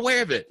 yay, I'm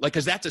aware of it. Like,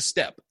 because that's a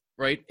step,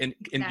 right? And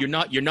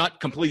Exactly. you're not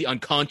completely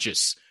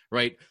unconscious,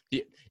 right?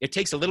 It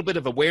takes a little bit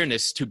of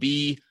awareness to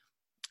be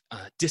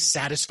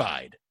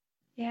dissatisfied.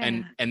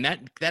 Yeah. And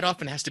that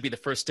often has to be the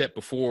first step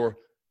before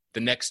the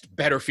next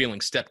better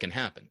feeling step can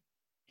happen.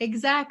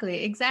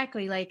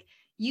 Exactly. Like,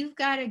 you've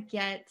got to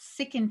get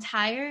sick and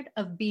tired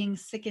of being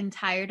sick and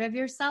tired of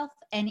yourself.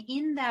 And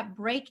in that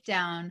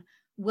breakdown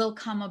will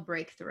come a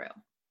breakthrough.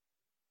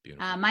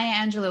 Beautiful. Maya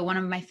Angelou, one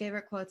of my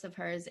favorite quotes of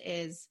hers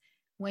is,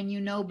 when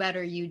you know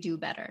better, you do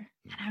better.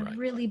 And I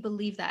really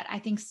believe that. I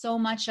think so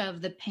much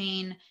of the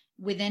pain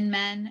within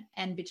men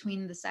and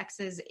between the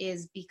sexes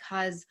is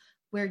because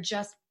we're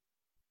just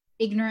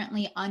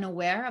ignorantly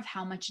unaware of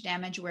how much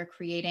damage we're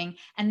creating.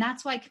 And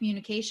that's why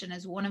communication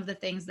is one of the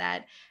things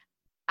that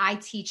I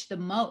teach the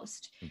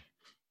most.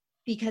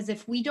 Because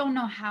if we don't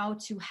know how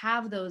to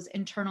have those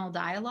internal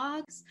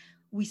dialogues,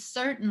 we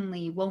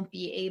certainly won't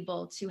be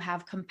able to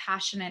have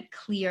compassionate,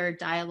 clear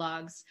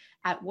dialogues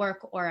at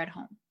work or at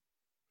home.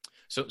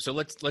 So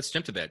let's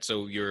jump to that.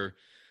 So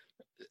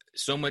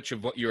so much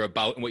of what you're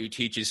about and what you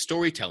teach is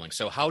storytelling.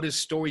 So how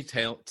does let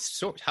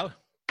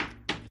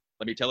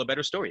me tell a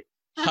better story.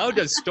 How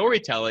does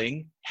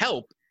storytelling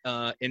help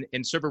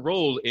and serve a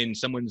role in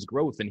someone's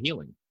growth and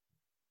healing?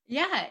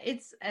 Yeah,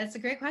 it's a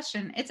great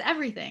question. It's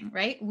everything,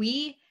 right?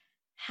 We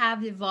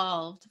have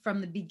evolved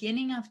from the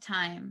beginning of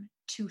time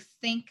to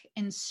think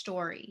in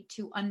story,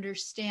 to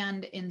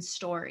understand in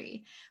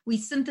story. We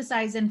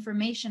synthesize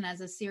information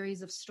as a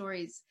series of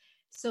stories.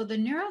 So the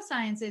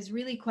neuroscience is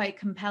really quite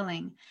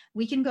compelling.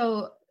 We can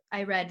go,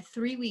 I read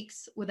 3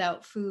 weeks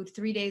without food,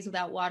 3 days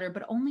without water,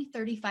 but only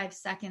 35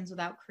 seconds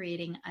without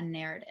creating a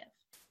narrative.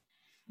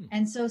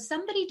 And so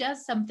somebody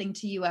does something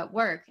to you at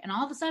work, and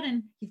all of a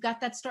sudden you've got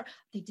that story.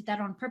 They did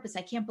that on purpose.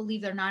 I can't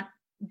believe they're not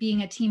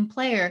being a team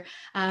player.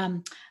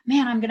 Man,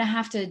 I'm going to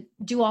have to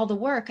do all the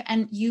work.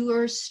 And you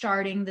are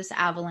starting this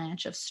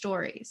avalanche of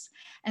stories.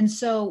 And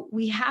so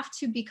we have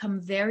to become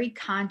very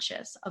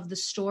conscious of the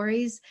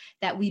stories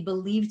that we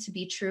believe to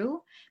be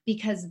true,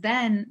 because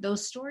then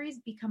those stories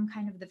become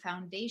kind of the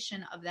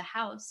foundation of the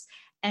house.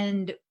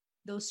 And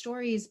those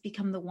stories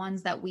become the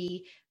ones that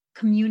we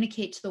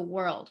communicate to the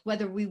world,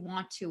 whether we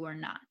want to or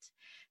not.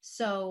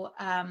 So,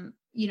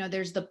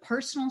 there's the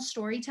personal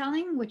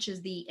storytelling, which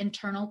is the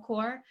internal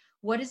core.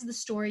 What is the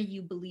story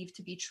you believe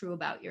to be true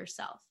about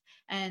yourself?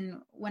 And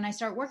when I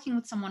start working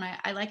with someone,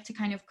 I like to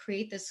kind of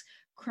create this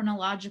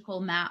chronological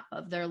map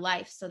of their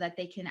life so that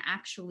they can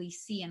actually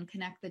see and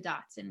connect the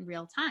dots in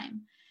real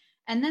time.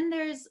 And then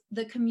there's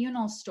the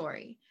communal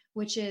story,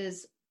 which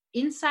is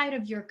inside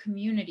of your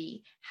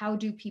community, how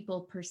do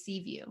people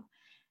perceive you?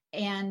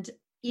 And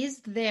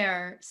is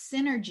there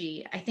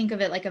synergy? I think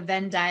of it like a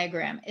Venn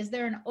diagram. Is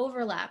there an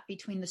overlap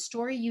between the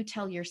story you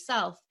tell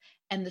yourself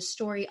and the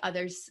story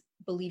others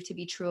believe to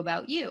be true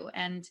about you?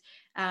 And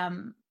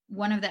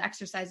one of the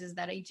exercises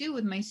that I do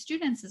with my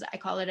students is I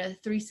call it a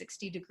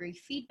 360-degree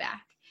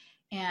feedback.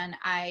 And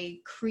I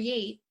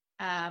create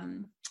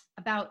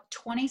about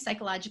 20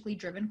 psychologically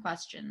driven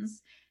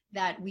questions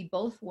that we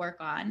both work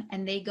on,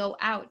 and they go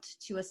out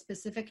to a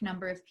specific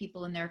number of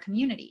people in their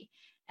community.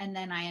 And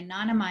then I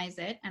anonymize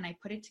it and I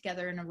put it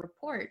together in a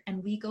report,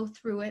 and we go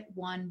through it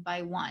one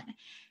by one.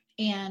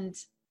 And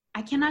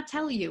I cannot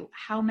tell you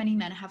how many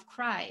men have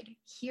cried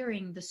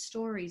hearing the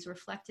stories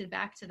reflected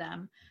back to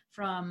them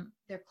from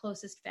their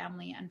closest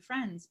family and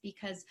friends,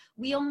 because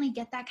we only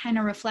get that kind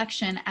of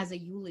reflection as a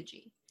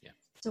eulogy. Yeah.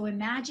 So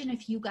imagine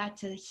if you got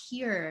to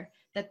hear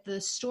that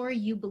the story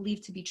you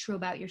believe to be true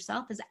about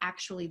yourself is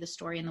actually the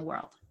story in the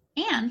world.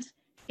 And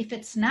if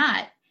it's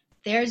not,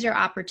 there's your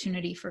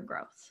opportunity for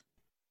growth.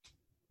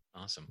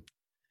 Awesome.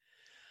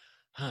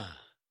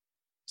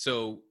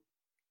 So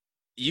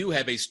you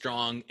have a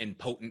strong and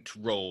potent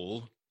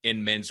role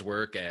in men's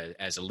work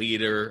as a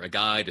leader, a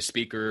guide, a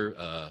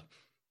speaker,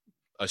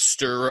 a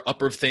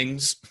stirrer-up of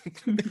things.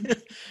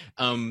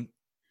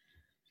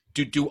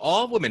 Do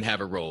all women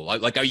have a role?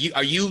 Like,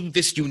 are you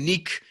this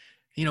unique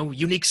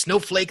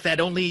snowflake that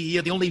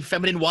the only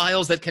feminine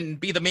wiles that can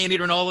be the man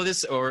leader in all of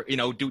this? Or,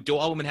 do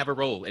all women have a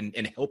role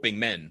in helping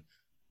men?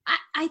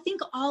 I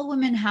think all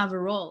women have a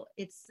role.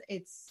 It's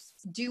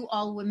do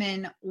all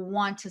women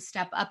want to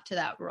step up to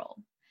that role?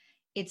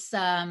 It's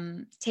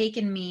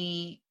taken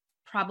me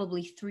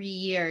probably 3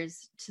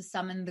 years to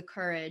summon the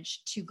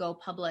courage to go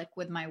public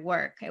with my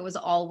work. It was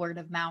all word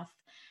of mouth.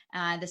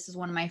 This is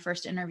one of my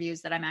first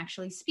interviews that I'm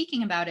actually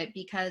speaking about it,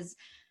 because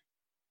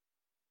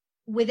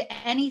with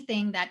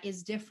anything that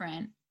is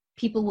different,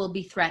 people will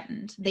be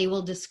threatened. They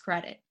will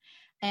discredit.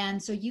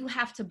 And so you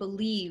have to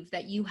believe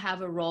that you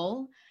have a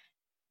role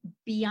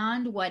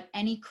beyond what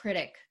any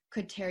critic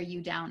could tear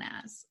you down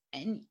as.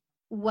 And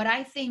what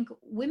I think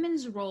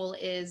women's role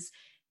is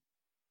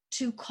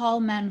to call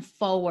men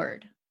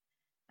forward.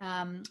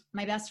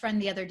 My best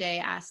friend the other day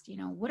asked,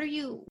 what are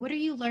you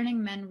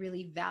learning men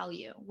really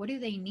value? What do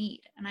they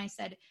need? And I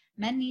said,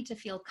 men need to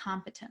feel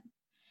competent.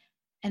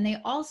 And they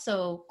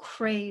also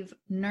crave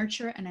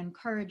nurture and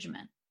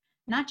encouragement,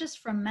 not just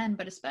from men,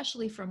 but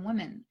especially from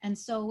women. And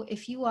so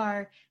if you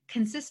are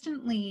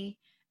consistently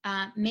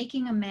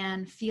making a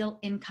man feel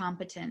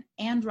incompetent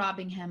and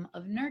robbing him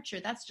of nurture,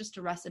 that's just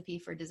a recipe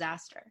for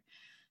disaster.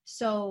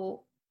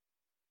 So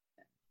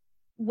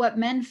what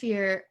men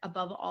fear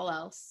above all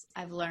else,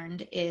 I've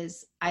learned,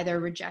 is either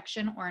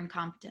rejection or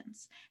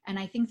incompetence. And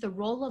I think the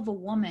role of a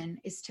woman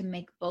is to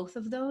make both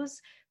of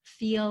those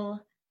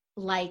feel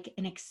like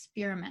an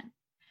experiment.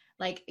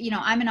 Like,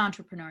 I'm an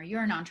entrepreneur,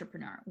 you're an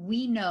entrepreneur.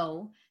 We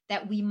know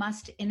that we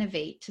must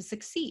innovate to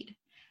succeed.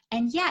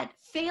 And yet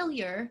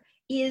failure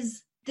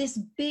is this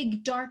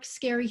big, dark,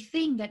 scary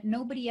thing that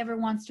nobody ever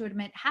wants to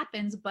admit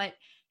happens. But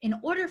in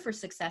order for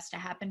success to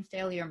happen,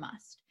 failure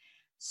must.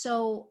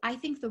 So I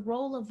think the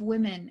role of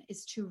women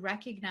is to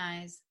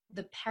recognize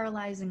the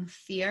paralyzing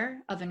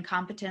fear of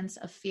incompetence,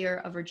 of fear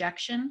of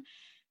rejection,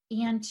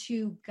 and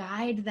to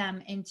guide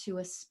them into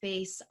a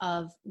space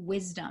of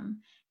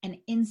wisdom and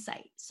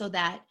insight so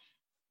that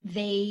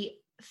they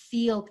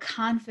feel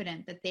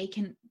confident that they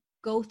can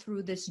go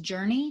through this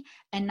journey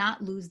and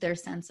not lose their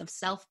sense of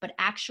self, but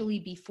actually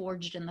be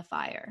forged in the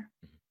fire.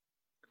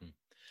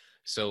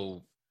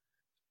 So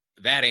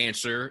that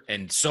answer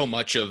and so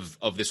much of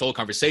this whole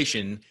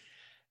conversation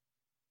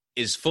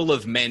is full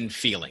of men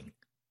feeling.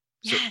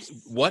 So yes.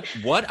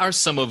 What are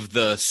some of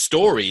the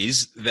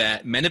stories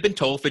that men have been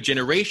told for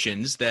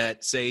generations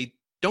that say,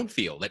 don't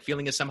feel, that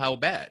feeling is somehow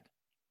bad?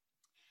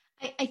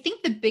 I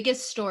think the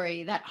biggest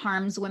story that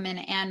harms women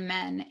and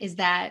men is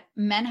that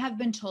men have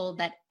been told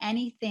that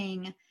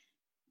anything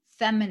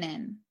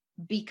feminine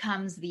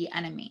becomes the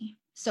enemy.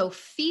 So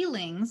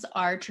feelings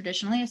are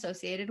traditionally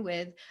associated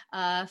with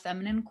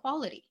feminine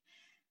quality.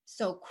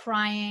 So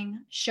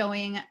crying,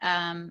 showing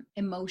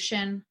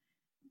emotion,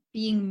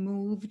 being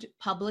moved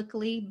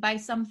publicly by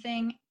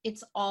something,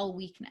 it's all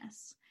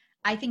weakness.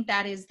 I think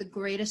that is the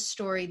greatest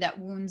story that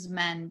wounds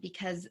men,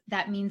 because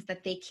that means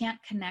that they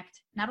can't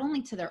connect not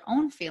only to their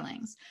own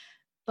feelings,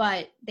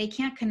 but they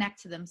can't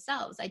connect to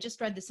themselves. I just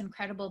read this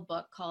incredible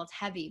book called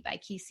Heavy by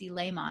Kisi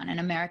Layman, an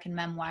American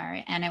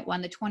memoir, and it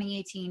won the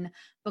 2018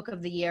 Book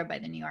of the Year by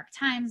the New York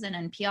Times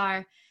and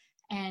NPR.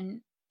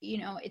 And,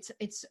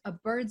 it's a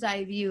bird's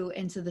eye view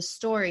into the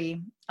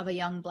story of a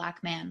young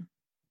Black man.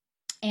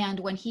 And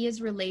when he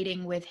is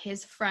relating with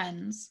his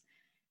friends,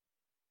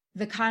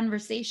 the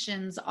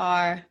conversations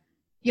are,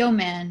 yo,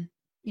 man,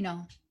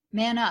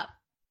 man up.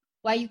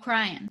 Why you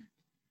crying?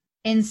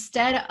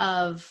 Instead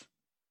of,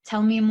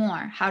 tell me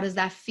more. How does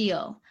that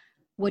feel?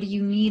 What do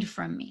you need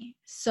from me?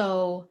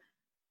 So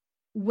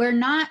we're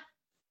not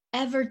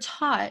ever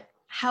taught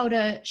how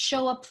to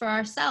show up for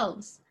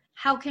ourselves.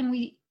 How can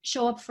we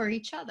show up for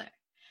each other?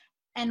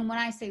 And when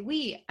I say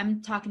we,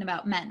 I'm talking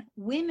about men.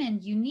 Women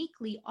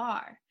uniquely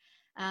are.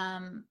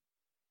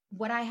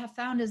 What I have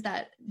found is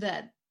that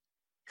the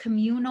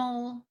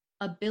communal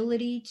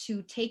ability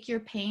to take your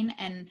pain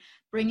and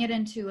bring it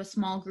into a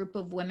small group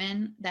of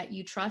women that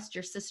you trust,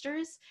 your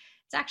sisters,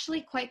 it's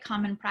actually quite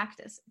common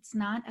practice. It's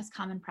not as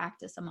common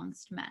practice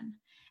amongst men.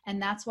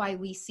 And that's why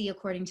we see,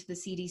 according to the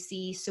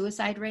CDC,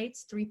 suicide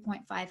rates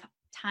 3.5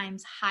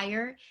 times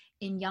higher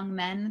in young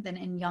men than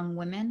in young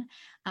women.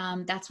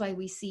 That's why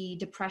we see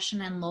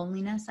depression and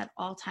loneliness at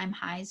all-time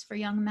highs for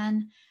young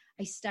men.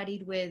 I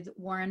studied with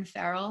Warren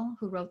Farrell,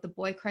 who wrote The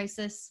Boy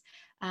Crisis,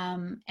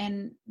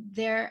 and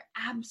there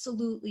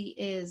absolutely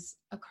is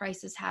a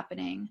crisis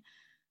happening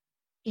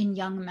in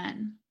young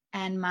men.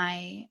 And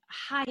my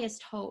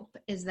highest hope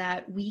is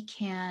that we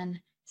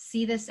can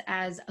see this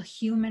as a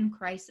human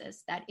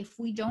crisis, that if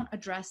we don't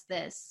address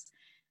this,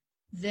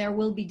 there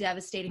will be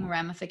devastating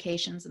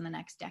ramifications in the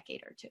next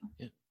decade or two.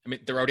 Yeah. I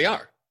mean, there already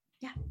are.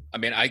 Yeah. I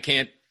mean, I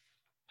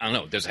don't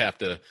know, does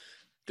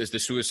the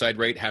suicide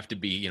rate have to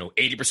be,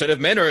 80%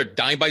 of men are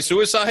dying by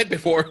suicide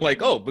before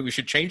but we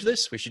should change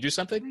this? We should do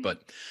something. Right.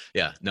 But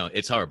yeah, no,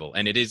 it's horrible.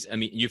 And it is, I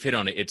mean, you've hit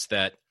on it. It's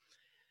that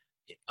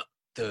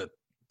the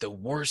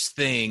worst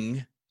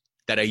thing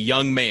that a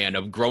young man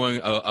of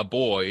growing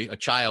a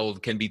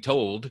child can be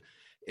told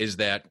is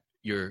that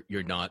you're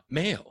not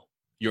male.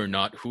 You're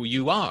not who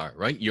you are,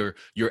 right? You're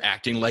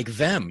acting like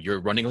them. You're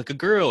running like a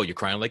girl. You're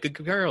crying like a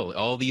girl.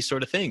 All these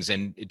sort of things,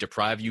 and it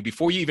deprive you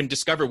before you even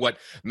discover what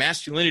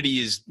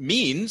masculinity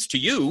means to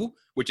you,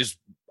 which is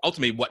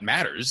ultimately what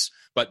matters.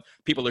 But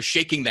people are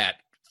shaking that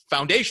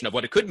foundation of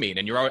what it could mean,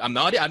 and I'm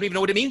not it. I don't even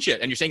know what it means yet,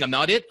 and you're saying I'm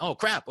not it. Oh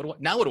crap!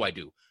 What do I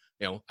do?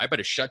 I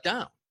better shut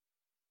down,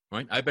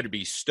 right? I better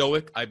be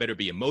stoic. I better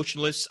be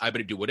emotionless. I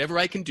better do whatever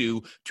I can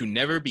do to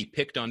never be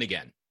picked on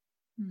again.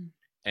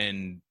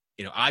 And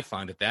I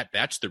find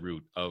that's the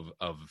root of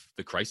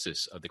the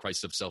crisis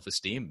of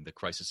self-esteem, the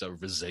crisis of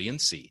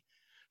resiliency,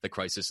 the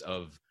crisis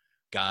of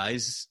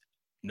guys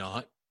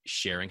not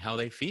sharing how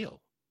they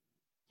feel.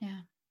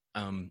 Yeah.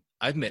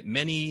 I've met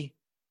many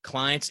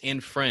clients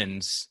and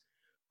friends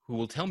who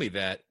will tell me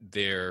that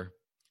their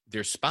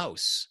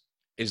spouse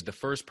is the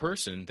first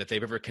person that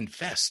they've ever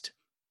confessed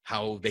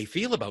how they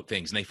feel about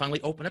things, and they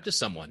finally open up to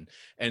someone,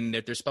 and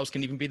that their spouse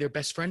can even be their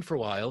best friend for a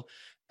while.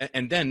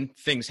 And then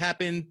things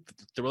happen,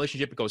 the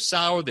relationship goes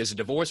sour, there's a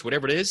divorce,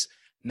 whatever it is.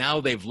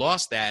 Now they've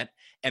lost that.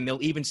 And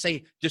they'll even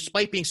say,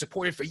 despite being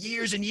supported for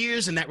years and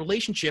years in that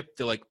relationship,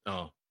 they're like,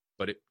 oh,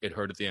 but it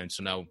hurt at the end.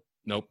 So now,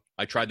 nope,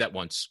 I tried that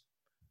once.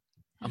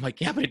 I'm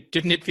like, yeah, but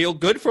didn't it feel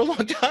good for a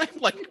long time?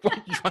 Like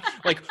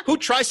who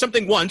tries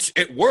something once,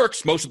 it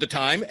works most of the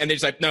time. And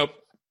it's like, nope,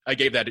 I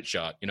gave that a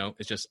shot.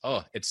 It's just,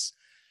 it's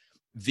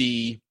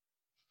the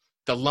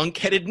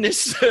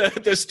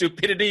lunkheadedness, the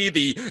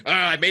stupidity,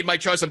 I made my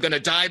choice, I'm going to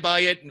die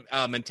by it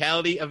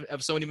mentality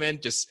of so many men.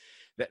 Just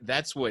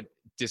that's what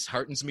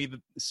disheartens me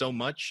so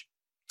much.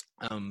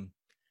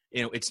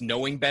 It's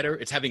knowing better,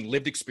 it's having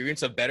lived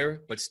experience of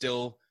better, but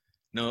still,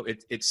 no,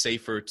 it's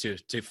safer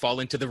to fall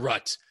into the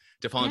rut,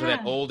 to fall into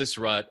that oldest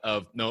rut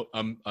of no,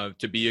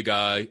 to be a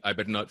guy, I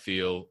better not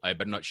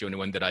show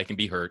anyone that I can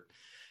be hurt.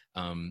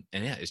 And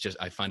yeah, it's just,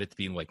 I find it to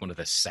be like one of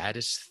the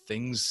saddest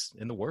things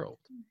in the world.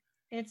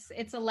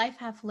 It's a life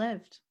half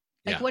lived.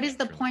 What is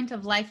the point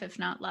of life if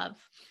not love?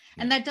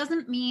 Yeah. And that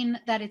doesn't mean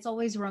that it's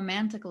always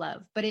romantic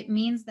love, but it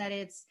means that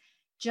it's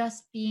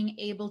just being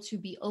able to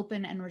be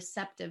open and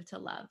receptive to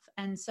love.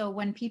 And so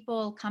when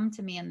people come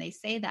to me and they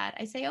say that,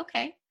 I say,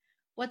 okay,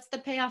 what's the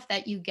payoff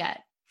that you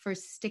get for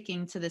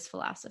sticking to this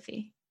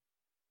philosophy?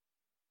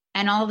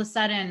 And all of a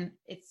sudden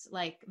it's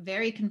like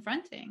very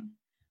confronting,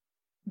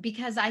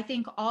 because I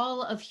think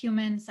all of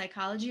human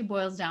psychology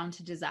boils down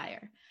to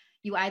desire.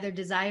 You either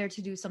desire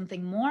to do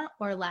something more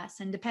or less.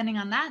 And depending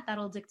on that,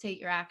 that'll dictate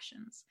your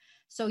actions.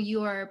 So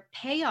your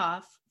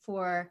payoff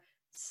for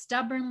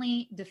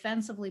stubbornly,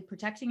 defensively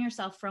protecting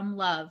yourself from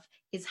love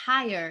is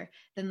higher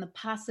than the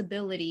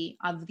possibility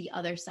of the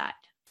other side.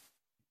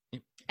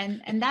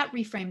 And that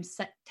reframe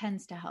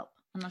tends to help,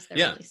 unless they're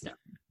really stubborn.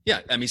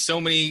 Yeah. I mean,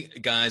 so many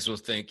guys will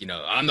think,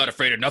 I'm not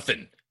afraid of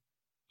nothing.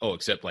 Oh,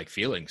 except like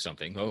feeling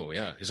something. Oh,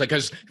 yeah. It's like,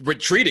 because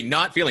retreating,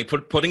 not feeling,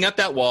 putting up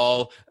that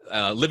wall,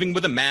 living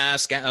with a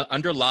mask,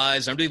 under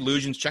lies, under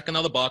illusions, checking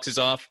all the boxes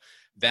off.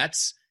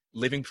 That's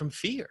living from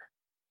fear.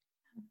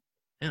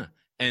 Yeah.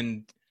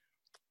 And,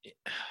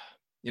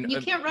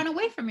 you can't run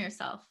away from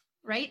yourself,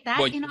 right?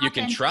 You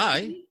can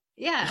try.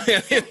 Yeah.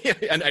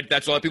 And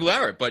that's a lot of people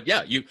are. But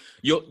yeah, you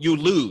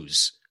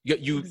lose.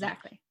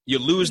 Exactly. You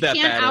lose that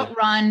battle. You can't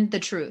outrun the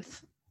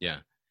truth. Yeah.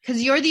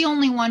 Because you're the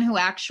only one who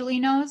actually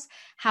knows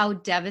how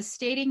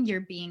devastating you're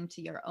being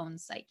to your own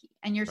psyche.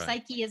 And your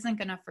psyche isn't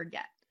going to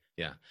forget.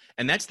 Yeah.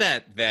 And that's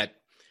that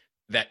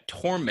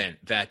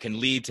torment that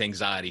can lead to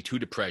anxiety, to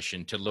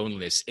depression, to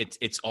loneliness.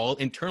 It's all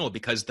internal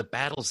because the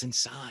battle's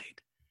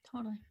inside.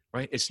 Totally.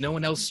 Right? It's no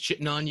one else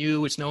shitting on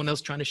you. It's no one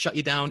else trying to shut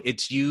you down.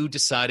 It's you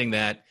deciding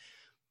that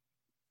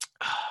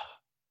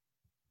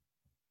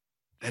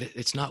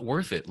it's not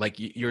worth it. Like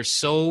you're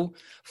so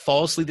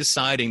falsely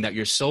deciding that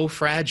you're so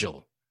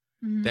fragile.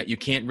 Mm-hmm. That you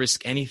can't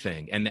risk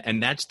anything.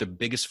 And that's the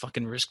biggest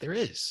fucking risk there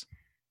is.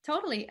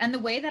 Totally. And the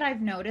way that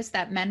I've noticed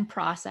that men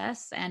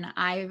process, and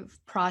I've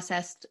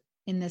processed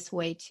in this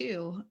way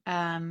too,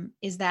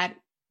 is that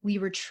we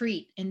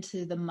retreat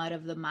into the mud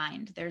of the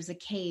mind. There's a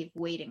cave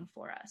waiting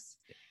for us.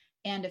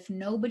 And if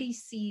nobody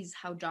sees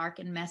how dark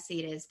and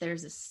messy it is,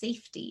 there's a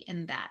safety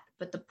in that.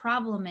 But the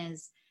problem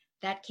is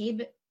that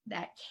cave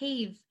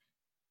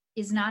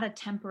is not a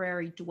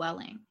temporary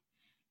dwelling.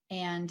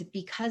 And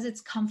because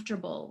it's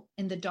comfortable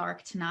in the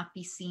dark to not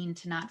be seen,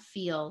 to not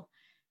feel,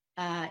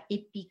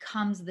 it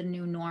becomes the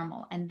new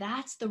normal. And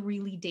that's the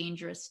really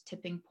dangerous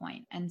tipping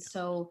point. And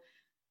so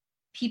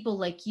people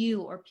like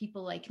you or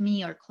people like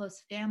me or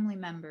close family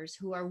members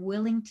who are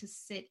willing to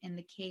sit in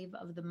the cave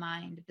of the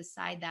mind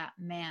beside that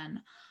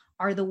man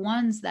are the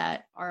ones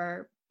that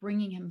are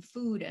bringing him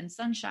food and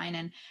sunshine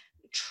and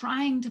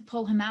trying to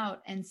pull him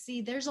out and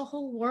see there's a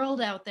whole world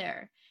out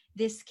there.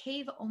 This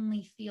cave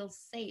only feels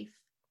safe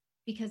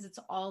because it's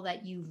all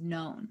that you've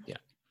known. Yeah.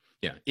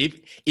 Yeah.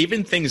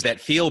 Even things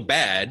that feel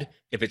bad,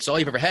 if it's all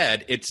you've ever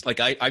had, it's like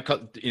I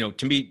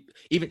to me,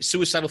 even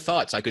suicidal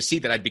thoughts, I could see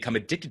that I'd become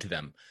addicted to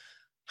them.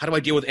 How do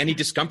I deal with any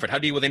discomfort? How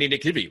do I deal with any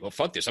negativity? Well,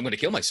 fuck this. I'm going to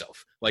kill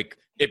myself. Like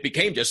it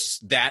became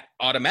just that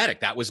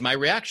automatic. That was my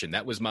reaction.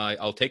 That was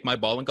I'll take my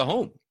ball and go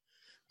home.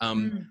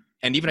 And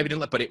even if I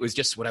didn't but it was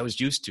just what I was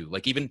used to.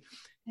 Like even,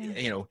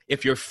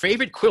 if your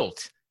favorite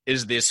quilt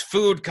is this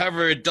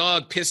food-covered,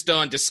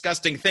 dog-pissed-on,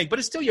 disgusting thing, but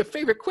it's still your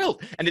favorite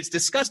quilt, and it's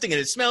disgusting,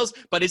 and it smells,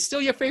 but it's still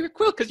your favorite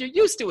quilt because you're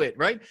used to it,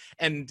 right?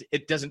 And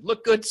it doesn't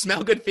look good,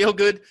 smell good, feel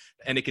good,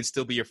 and it can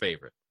still be your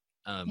favorite.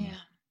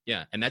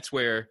 Yeah, and that's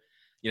where,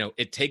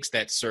 it takes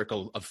that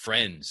circle of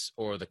friends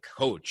or the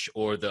coach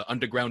or the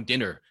underground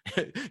dinner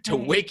to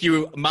wake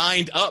your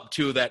mind up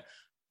to that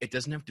it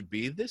doesn't have to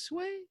be this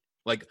way.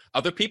 Like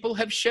other people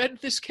have shed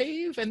this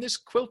cave and this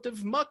quilt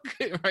of muck,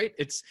 right?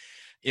 It's,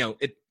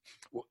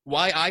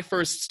 why I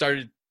first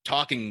started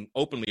talking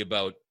openly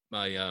about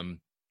my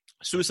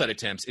suicide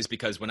attempts is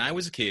because when I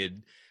was a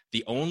kid,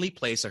 the only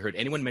place I heard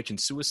anyone mention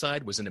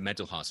suicide was in a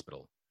mental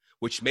hospital,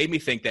 which made me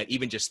think that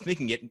even just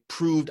thinking it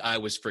proved I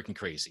was freaking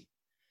crazy.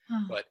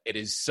 But it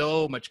is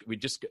so much.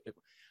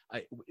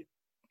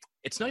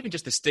 it's not even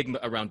just the stigma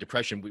around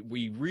depression.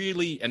 We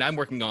really, and I'm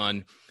working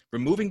on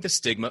removing the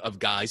stigma of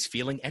guys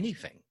feeling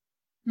anything.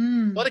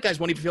 A lot of guys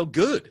won't even feel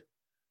good.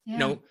 Yeah. You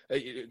know,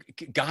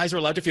 guys are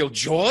allowed to feel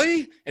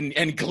joy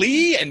and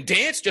glee and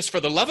dance just for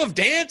the love of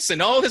dance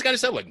and all this kind of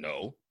stuff. Like,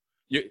 no,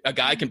 a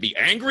guy can be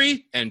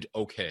angry and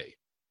okay.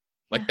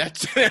 Like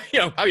that's, you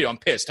know, how are you? I'm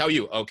pissed. How are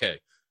you? Okay.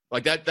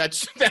 Like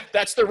that's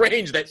the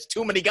range that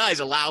too many guys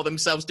allow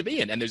themselves to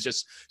be in. And there's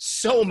just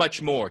so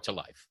much more to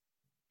life.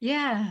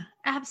 Yeah,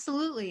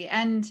 absolutely.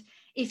 And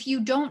if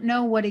you don't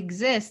know what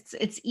exists,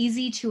 it's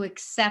easy to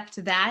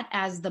accept that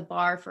as the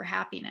bar for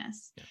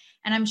happiness. Yeah.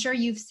 And I'm sure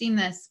you've seen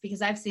this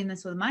because I've seen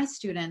this with my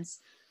students.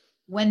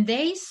 When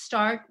they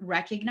start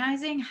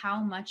recognizing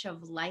how much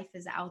of life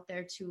is out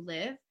there to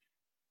live,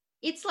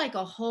 it's like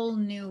a whole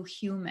new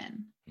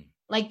human.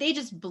 Like they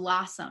just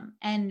blossom.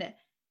 And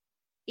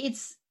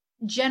it's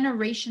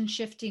generation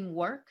shifting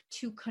work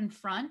to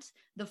confront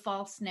the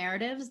false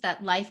narratives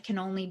that life can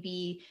only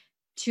be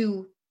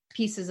two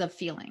pieces of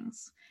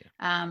feelings.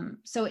 Yeah.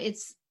 So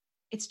it's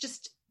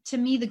just, to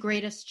me, the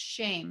greatest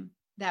shame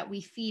that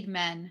we feed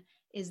men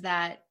is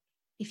that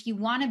if you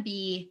want to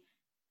be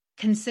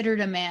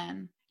considered a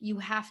man, you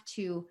have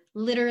to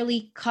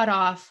literally cut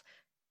off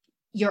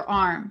your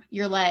arm,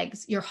 your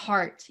legs, your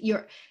heart.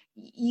 You're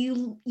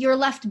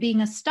left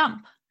being a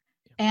stump.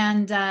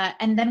 And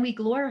then we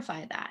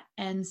glorify that.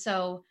 And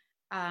so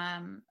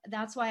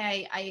that's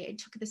why I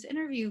took this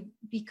interview,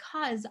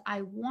 because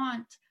I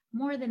want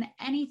more than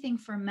anything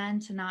for men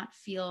to not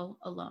feel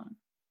alone,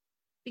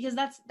 because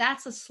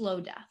that's a slow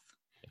death.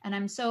 And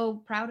I'm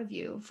so proud of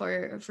you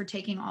for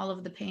taking all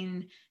of the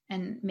pain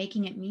and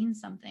making it mean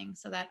something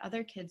so that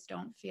other kids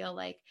don't feel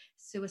like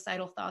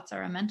suicidal thoughts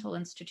are a mental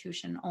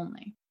institution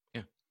only.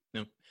 Yeah,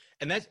 no.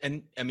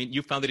 And I mean,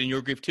 you found it in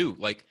your grief too.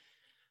 Like,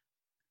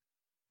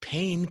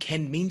 pain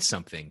can mean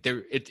something.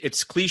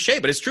 It's cliche,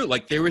 but it's true.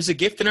 Like, there is a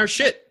gift in our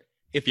shit.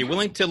 If you're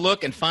willing to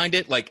look and find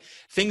it, like,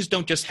 things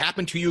don't just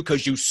happen to you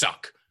because you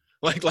suck.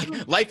 Like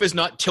life is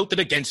not tilted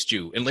against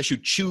you unless you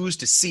choose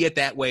to see it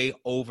that way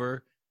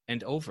over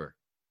and over.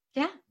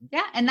 Yeah.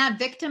 Yeah. And that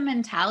victim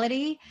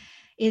mentality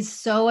is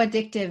so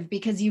addictive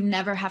because you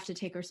never have to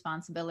take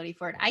responsibility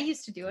for it. I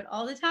used to do it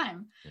all the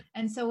time. Yeah.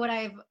 And so what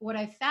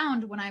I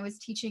found when I was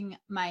teaching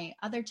my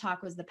other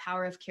talk was the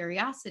power of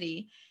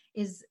curiosity.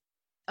 Is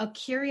a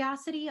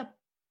curiosity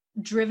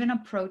driven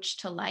approach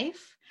to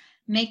life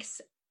makes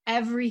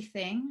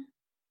everything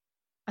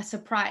a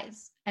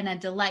surprise and a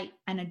delight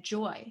and a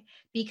joy,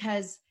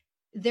 because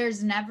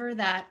there's never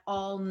that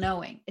all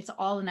knowing. It's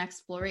all an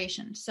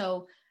exploration.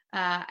 So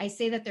I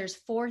say that there's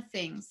 4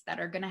 things that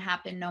are going to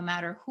happen no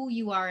matter who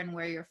you are and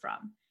where you're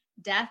from: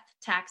 death,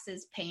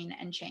 taxes, pain,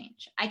 and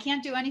change. I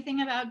can't do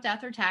anything about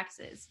death or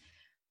taxes,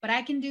 but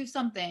I can do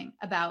something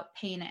about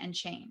pain and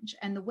change.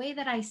 And the way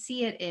that I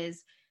see it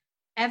is,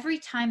 every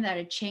time that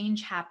a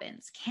change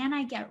happens, can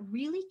I get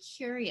really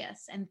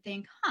curious and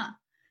think,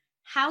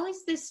 how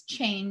is this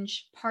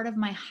change part of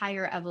my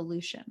higher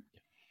evolution?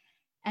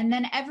 And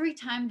then every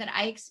time that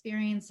I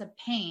experience a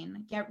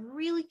pain, get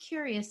really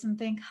curious and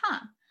think,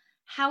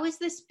 how is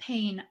this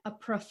pain a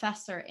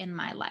professor in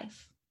my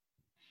life?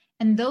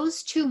 And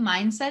those 2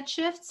 mindset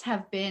shifts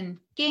have been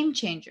game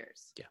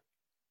changers. Yeah.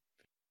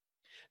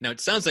 Now, it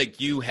sounds like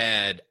you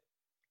had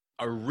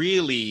a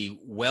really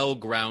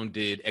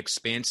well-grounded,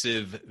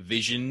 expansive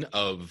vision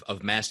of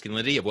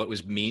masculinity, of what it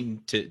was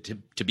mean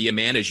to be a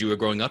man as you were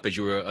growing up, as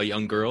you were a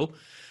young girl.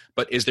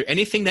 But is there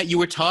anything that you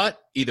were taught,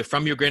 either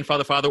from your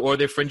grandfather, father, or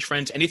their fringe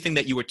friends, anything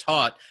that you were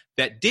taught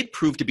that did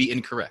prove to be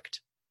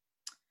incorrect?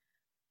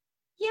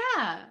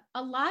 Yeah,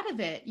 a lot of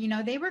it. You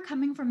know, they were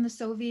coming from the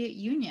Soviet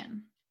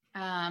Union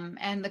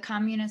and the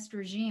communist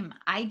regime.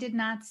 I did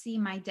not see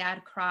my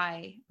dad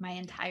cry my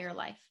entire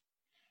life.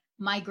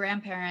 My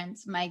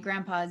grandparents, my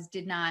grandpas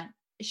did not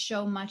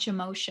show much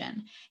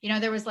emotion. You know,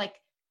 there was like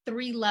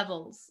 3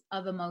 levels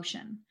of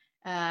emotion.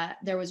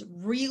 There was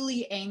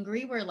really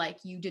angry, where like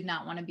you did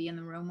not want to be in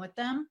the room with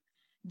them.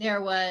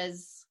 There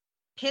was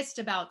pissed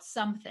about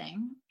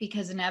something,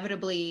 because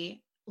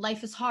inevitably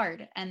life is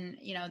hard. And,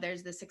 you know,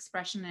 there's this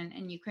expression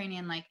in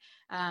Ukrainian, like,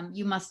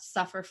 you must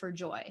suffer for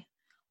joy.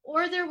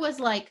 Or there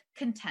was like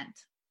content,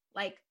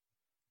 like,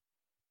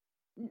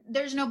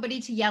 there's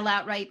nobody to yell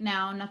at right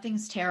now.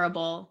 Nothing's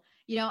terrible.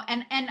 You know,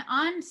 and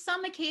on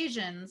some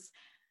occasions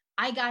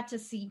I got to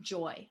see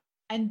joy,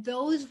 and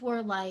those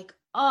were like,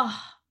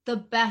 the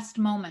best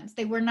moments.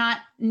 They were not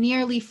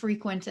nearly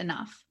frequent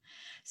enough.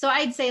 So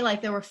I'd say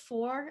like there were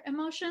 4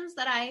 emotions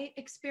that I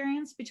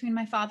experienced between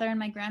my father and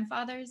my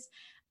grandfathers.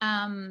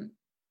 And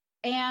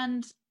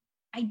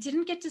I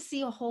didn't get to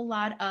see a whole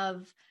lot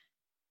of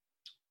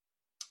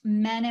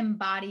men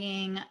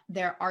embodying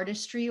their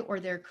artistry or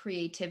their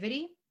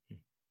creativity.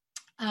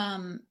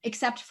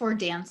 Except for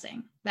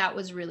dancing. That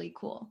was really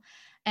cool.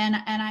 And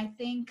I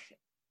think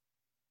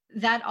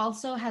that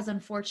also has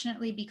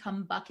unfortunately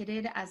become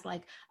bucketed as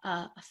like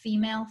a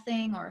female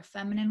thing or a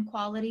feminine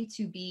quality,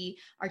 to be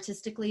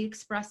artistically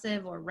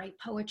expressive or write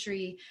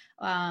poetry.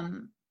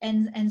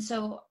 And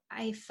so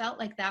I felt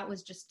like that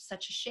was just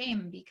such a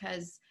shame,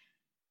 because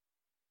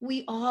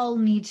we all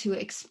need to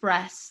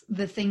express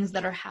the things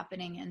that are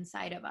happening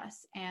inside of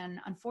us. And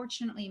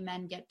unfortunately,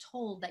 men get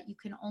told that you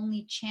can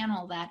only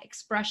channel that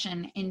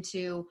expression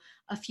into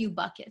a few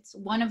buckets,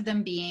 one of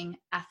them being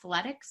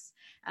athletics,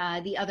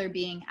 the other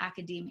being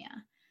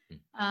academia.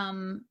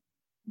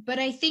 But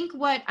I think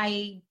what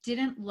I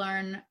didn't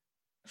learn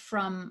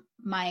from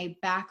my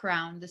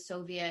background, the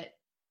Soviet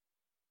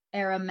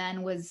era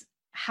men, was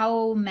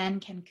how men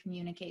can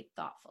communicate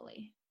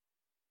thoughtfully.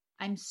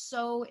 I'm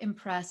so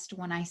impressed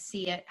when I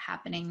see it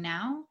happening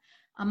now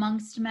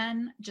amongst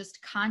men.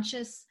 Just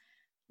conscious,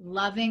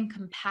 loving,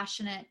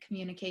 compassionate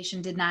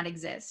communication did not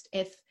exist.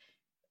 If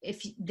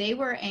they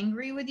were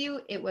angry with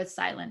you, it was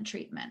silent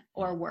treatment,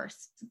 or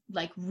worse,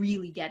 like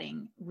really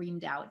getting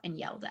reamed out and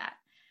yelled at.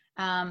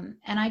 And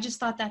I just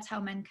thought that's how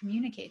men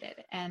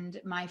communicated. And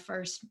my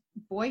first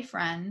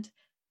boyfriend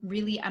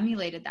really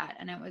emulated that.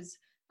 And it was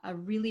a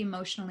really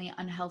emotionally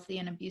unhealthy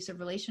and abusive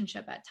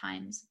relationship at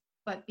times.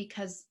 But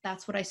because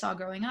that's what I saw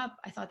growing up,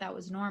 I thought that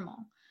was normal.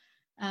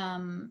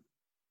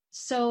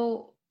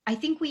 So I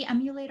think we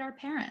emulate our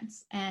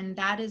parents. And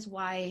that is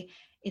why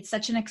it's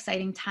such an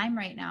exciting time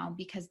right now,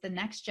 because the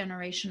next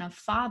generation of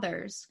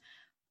fathers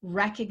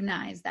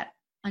recognize that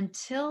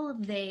until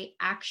they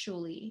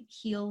actually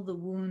heal the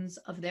wounds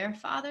of their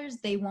fathers,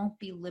 they won't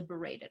be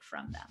liberated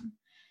from them.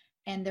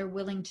 And they're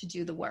willing to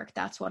do the work.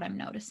 That's what I'm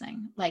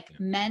noticing. Like,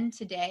 men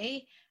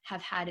today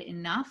have had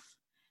enough,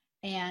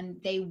 and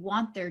they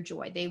want their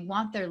joy. They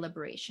want their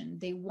liberation.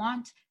 They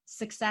want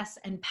success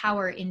and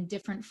power in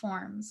different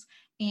forms.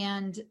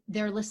 And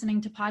they're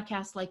listening to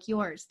podcasts like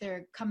yours.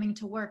 They're coming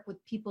to work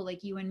with people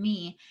like you and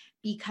me,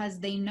 because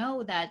they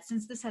know that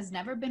since this has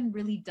never been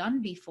really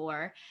done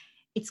before,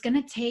 it's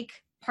going to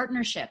take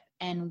partnership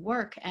and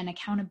work and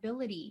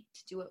accountability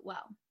to do it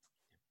well.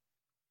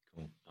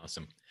 Cool.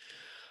 Awesome.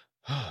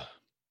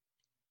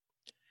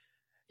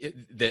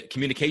 The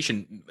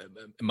communication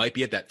might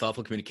be at that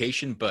thoughtful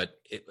communication,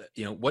 but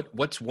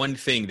what's one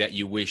thing that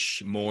you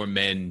wish more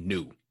men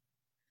knew?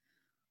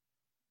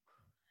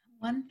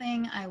 One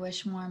thing I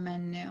wish more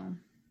men knew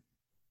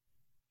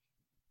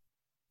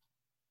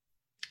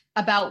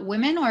about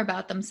women or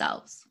about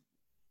themselves?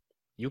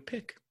 You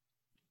pick.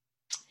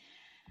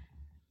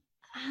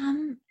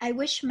 I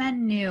wish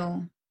men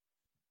knew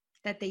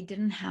that they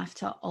didn't have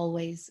to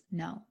always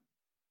know,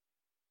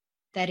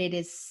 that it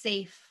is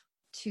safe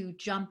to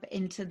jump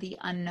into the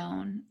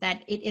unknown,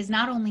 that it is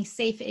not only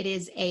safe, it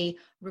is a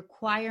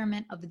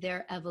requirement of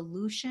their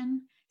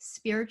evolution,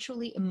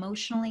 spiritually,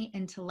 emotionally,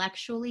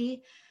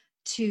 intellectually,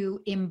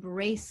 to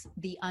embrace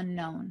the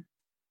unknown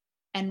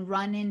and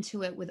run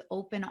into it with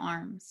open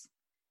arms,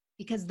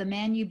 because the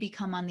man you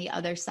become on the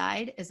other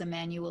side is a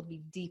man you will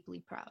be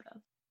deeply proud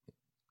of.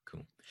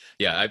 Cool.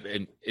 Yeah,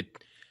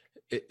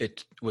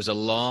 it was a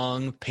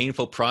long,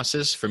 painful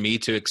process for me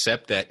to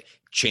accept that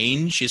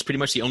change is pretty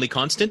much the only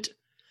constant.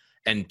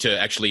 And to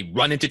actually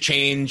run into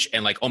change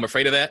and like, oh, I'm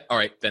afraid of that. All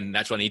right, then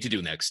that's what I need to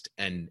do next.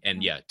 And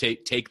yeah,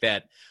 take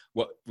that,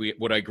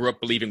 what I grew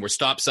up believing were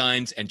stop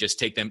signs, and just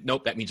take them.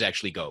 Nope, that means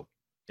actually go.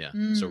 Yeah.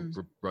 So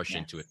rush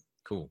into it.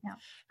 Cool. Yeah.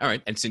 All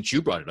right. And since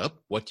you brought it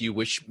up, what do you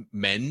wish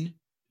men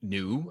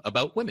knew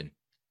about women?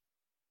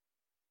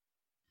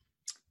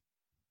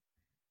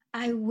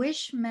 I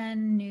wish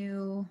men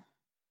knew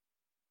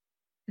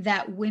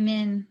that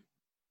women,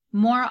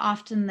 more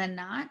often than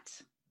not,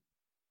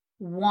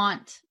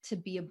 want to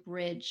be a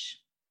bridge.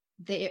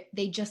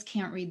 They just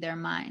can't read their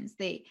minds.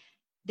 They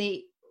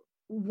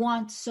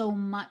want so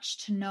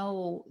much to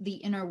know the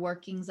inner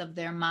workings of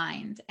their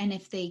mind. And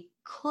if they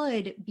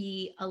could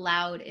be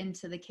allowed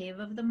into the cave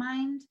of the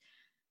mind,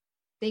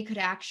 they could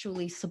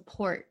actually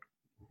support.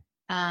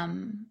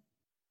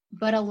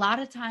 But a lot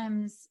of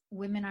times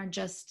women are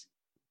just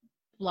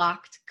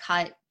blocked,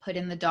 cut, put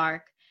in the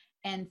dark,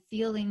 and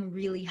feeling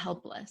really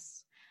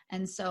helpless.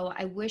 And so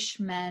I wish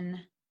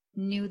men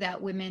knew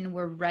that women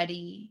were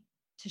ready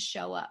to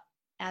show up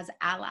as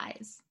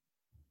allies.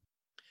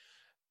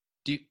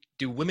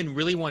 Do women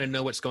really want to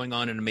know what's going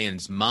on in a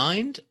man's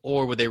mind,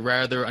 or would they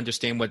rather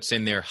understand what's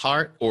in their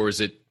heart, or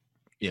is it,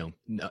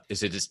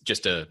 is it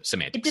just a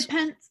semantics? It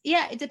depends.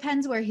 Yeah, it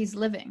depends where he's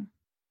living.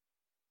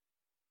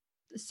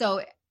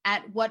 So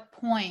at what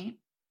point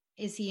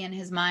is he in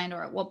his mind,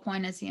 or at what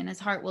point is he in his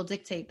heart, will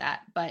dictate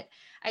that. But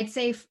I'd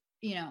say,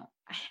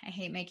 I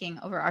hate making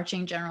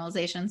overarching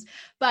generalizations,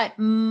 but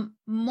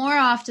more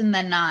often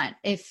than not,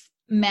 if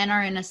men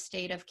are in a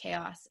state of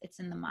chaos, it's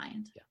in the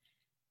mind. Yeah.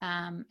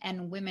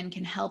 And women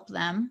can help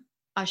them,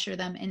 usher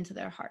them into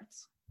their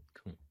hearts.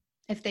 Cool.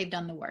 If they've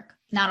done the work.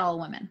 Not all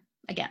women.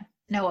 Again,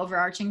 no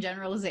overarching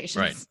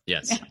generalizations. Right.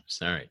 Yes.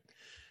 Yeah. All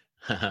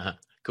right.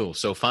 Cool.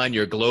 So find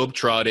your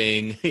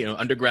globe-trotting,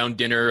 underground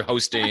dinner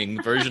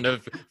hosting version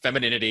of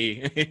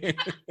femininity.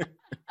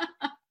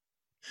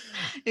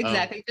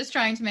 Exactly. Just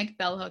trying to make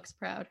bell hooks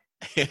proud.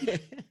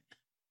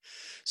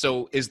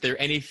 So is there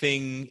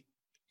anything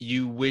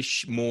you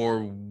wish more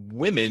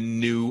women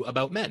knew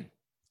about men?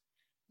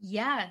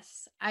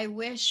 Yes. I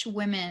wish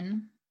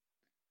women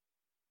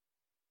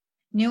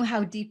knew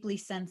how deeply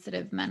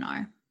sensitive men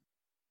are.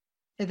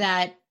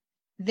 That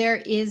there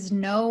is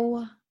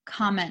no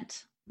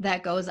comment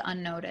that goes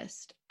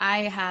unnoticed. I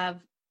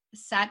have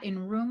sat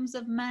in rooms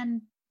of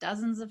men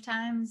dozens of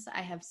times.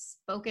 I have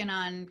spoken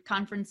on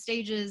conference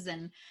stages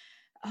and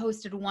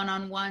hosted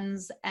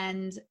one-on-ones,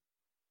 and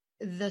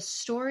the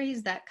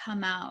stories that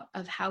come out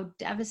of how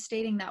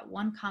devastating that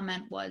one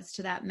comment was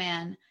to that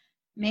man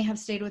may have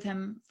stayed with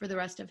him for the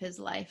rest of his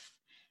life.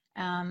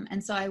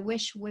 And so I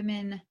wish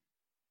women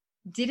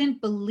didn't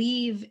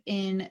believe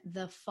in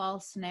the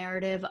false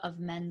narrative of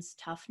men's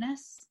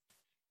toughness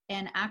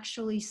and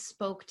actually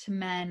spoke to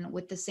men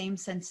with the same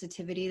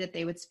sensitivity that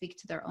they would speak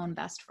to their own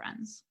best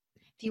friends.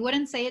 If you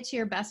wouldn't say it to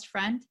your best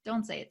friend,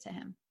 don't say it to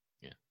him.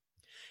 Yeah.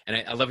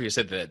 And I love you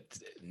said that,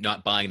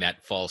 not buying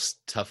that false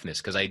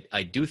toughness, because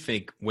I do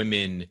think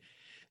women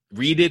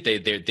read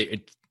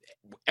it.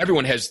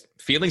 Everyone has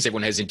feelings,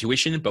 everyone has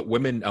intuition, but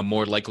women are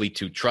more likely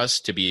to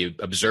trust, to be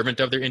observant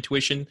of their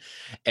intuition,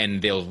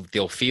 and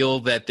they'll feel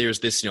that there's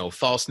this,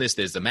 falseness,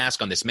 there's the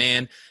mask on this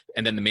man,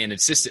 and then the man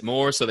insists it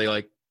more, so they're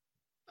like,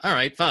 all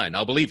right, fine,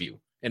 I'll believe you.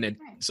 And then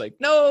It's like,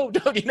 no,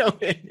 don't,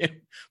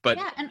 but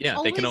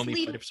they can only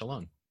fight it for so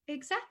long.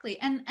 Exactly.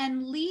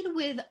 And lead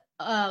with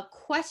a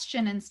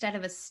question instead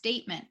of a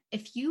statement.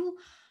 If you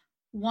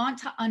want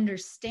to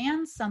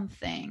understand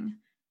something,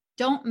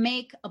 don't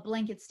make a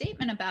blanket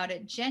statement about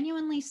it.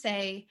 Genuinely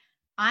say,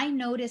 I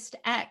noticed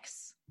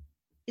X.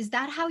 Is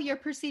that how you're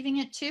perceiving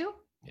it too?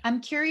 Yeah.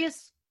 I'm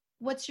curious,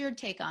 what's your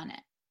take on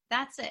it?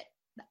 That's it.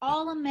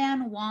 All a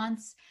man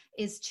wants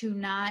is to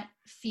not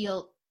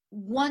feel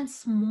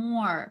once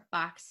more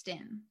boxed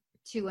in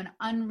to an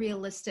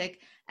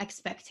unrealistic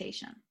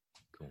expectation.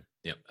 Cool.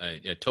 Yeah,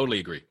 I totally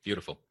agree.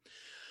 Beautiful.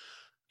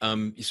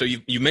 So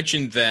you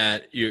mentioned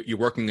that you're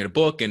working in a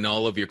book, and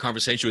all of your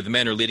conversation with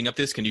men are leading up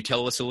to this. Can you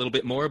tell us a little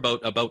bit more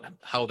about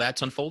how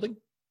that's unfolding?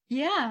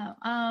 Yeah.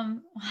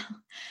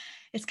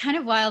 It's kind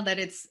of wild that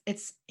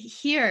it's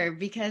here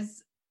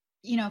because,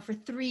 for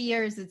 3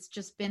 years, it's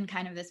just been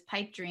kind of this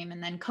pipe dream,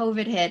 and then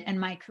COVID hit and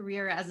my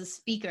career as a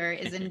speaker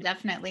is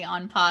indefinitely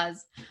on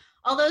pause.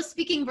 Although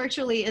speaking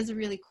virtually is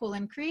really cool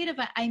and creative,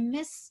 I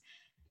miss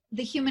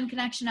the human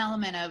connection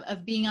element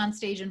of being on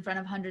stage in front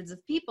of hundreds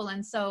of people.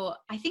 And so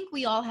I think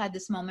we all had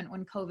this moment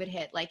when COVID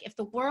hit, like, if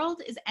the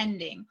world is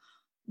ending,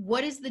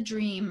 what is the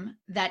dream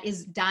that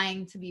is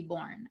dying to be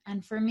born?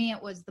 And for me,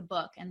 it was the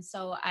book. And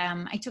so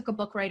I took a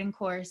book writing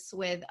course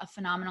with a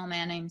phenomenal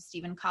man named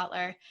Steven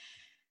Kotler,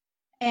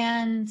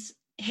 and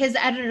his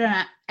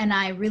editor and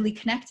I really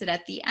connected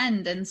at the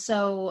end. And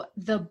so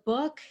the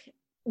book,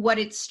 what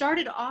it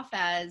started off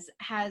as,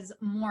 has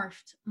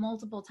morphed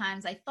multiple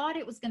times. I thought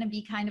it was going to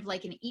be kind of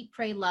like an eat,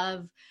 pray,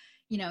 love,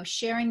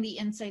 sharing the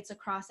insights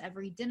across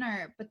every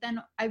dinner. But then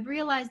I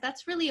realized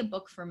that's really a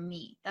book for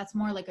me. That's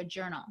more like a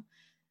journal.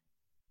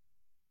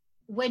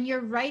 When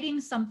you're writing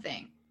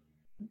something,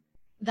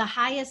 the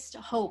highest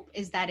hope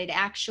is that it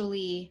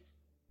actually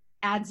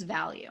adds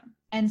value.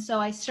 And so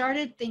I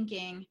started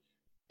thinking,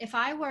 if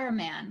I were a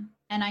man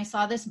and I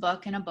saw this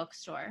book in a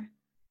bookstore,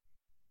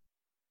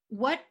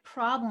 what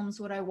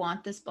problems would I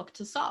want this book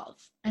to solve?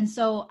 And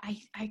so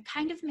I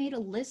kind of made a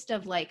list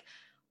of like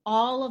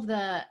all of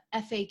the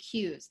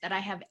FAQs that I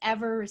have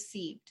ever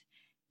received.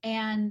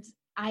 And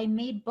I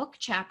made book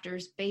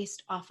chapters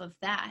based off of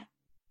that,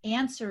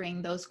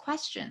 answering those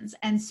questions.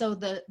 And so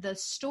the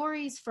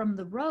stories from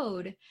the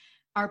road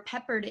are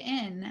peppered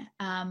in,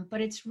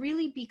 but it's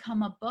really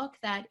become a book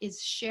that is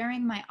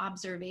sharing my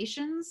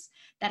observations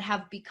that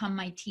have become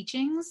my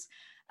teachings,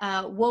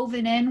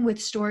 woven in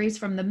with stories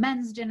from the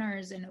men's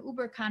dinners and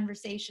Uber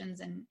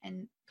conversations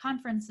and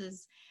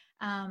conferences.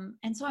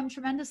 And so I'm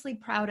tremendously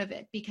proud of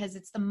it because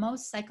it's the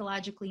most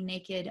psychologically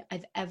naked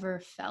I've ever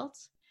felt.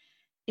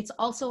 It's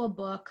also a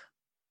book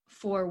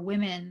for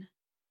women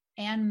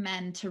and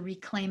men to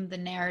reclaim the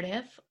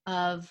narrative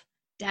of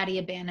daddy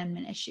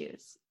abandonment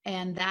issues.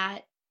 And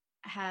that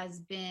has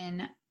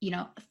been,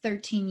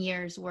 13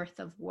 years worth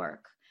of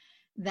work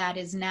that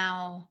is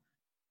now,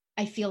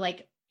 I feel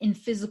like, in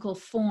physical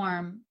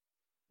form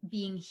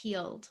being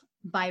healed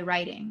by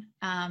writing.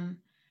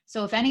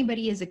 So if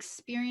anybody is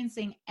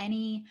experiencing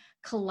any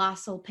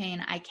colossal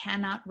pain, I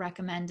cannot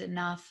recommend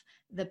enough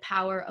the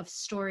power of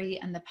story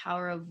and the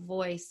power of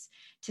voice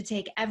to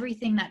take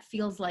everything that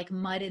feels like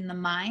mud in the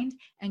mind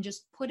and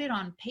just put it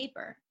on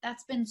paper.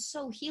 That's been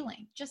so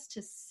healing, just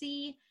to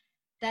see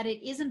that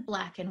it isn't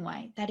black and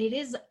white, that it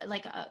is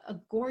like a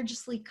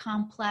gorgeously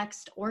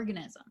complex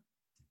organism.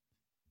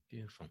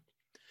 Beautiful.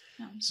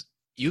 Yeah. So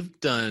you've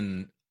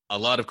done a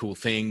lot of cool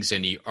things,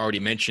 and you already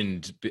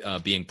mentioned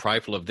being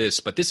prideful of this,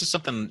 but this is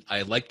something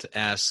I like to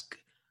ask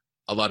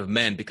a lot of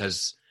men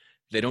because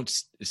they don't,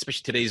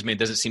 especially today's men,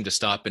 doesn't seem to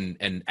stop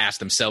and ask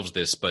themselves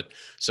this. But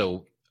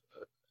so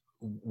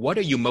what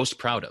are you most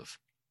proud of?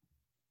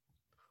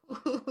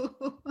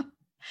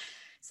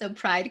 So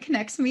pride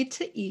connects me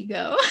to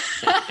ego.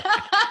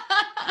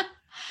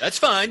 That's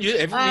fine.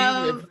 You're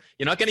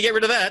not going to get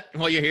rid of that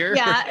while you're here.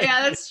 Yeah,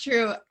 that's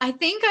true. I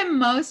think I'm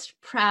most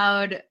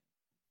proud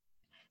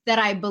that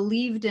I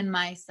believed in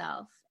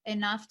myself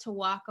enough to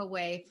walk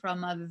away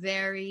from a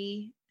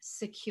very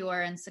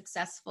secure and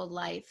successful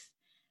life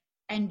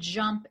and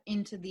jump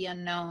into the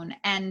unknown.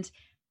 And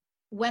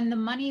when the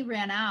money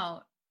ran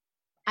out,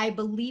 I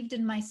believed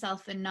in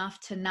myself enough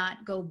to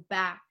not go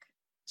back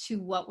to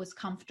what was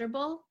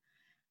comfortable.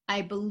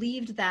 I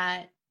believed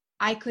that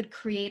I could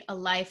create a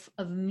life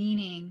of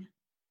meaning,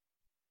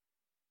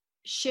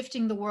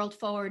 shifting the world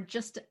forward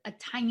just a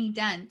tiny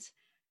dent,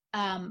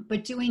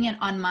 but doing it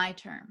on my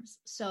terms.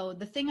 So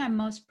the thing I'm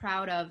most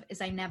proud of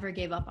is I never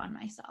gave up on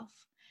myself.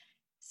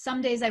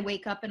 Some days I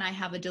wake up and I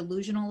have a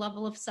delusional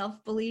level of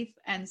self-belief,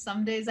 and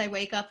some days I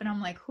wake up and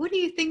I'm like, who do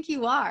you think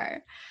you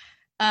are?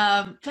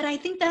 But I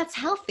think that's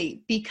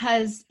healthy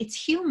because it's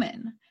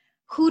human.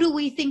 Who do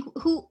we think,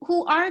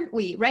 who aren't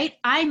we, right?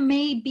 I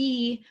may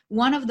be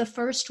one of the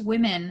first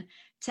women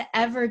to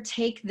ever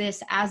take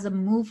this as a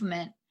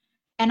movement.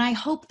 And I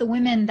hope the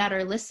women that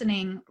are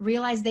listening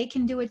realize they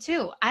can do it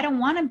too. I don't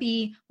want to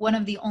be one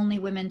of the only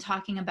women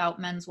talking about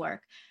men's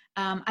work.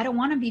 I don't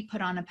want to be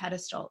put on a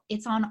pedestal.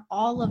 It's on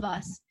all of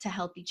us to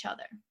help each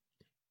other.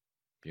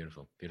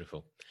 Beautiful,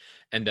 beautiful.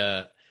 And,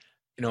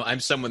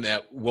 I'm someone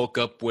that woke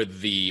up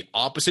with the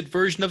opposite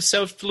version of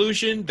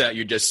self-delusion, that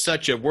you're just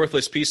such a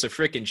worthless piece of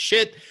freaking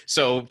shit.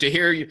 So to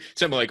hear you,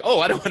 someone like,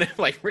 oh, I don't want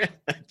to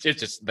it's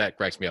just, that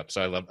cracks me up.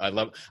 So I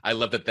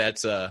love that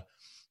that's,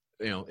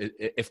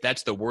 if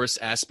that's the worst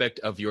aspect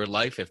of your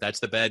life, if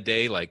that's the bad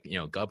day,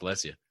 God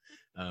bless you.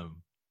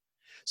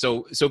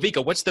 So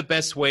Vika, what's the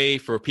best way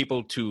for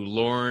people to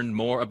learn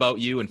more about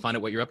you and find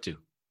out what you're up to?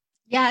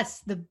 Yes,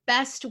 the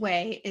best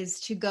way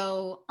is to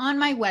go on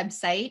my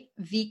website,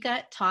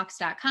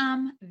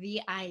 vikatalks.com,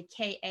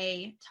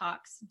 VIKA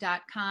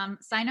talks.com.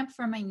 Sign up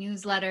for my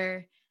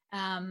newsletter.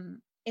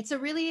 It's a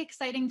really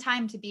exciting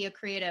time to be a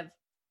creative.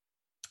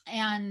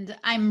 And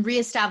I'm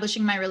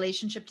reestablishing my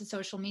relationship to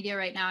social media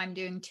right now. I'm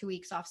doing 2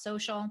 weeks off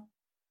social,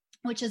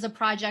 which is a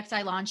project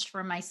I launched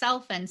for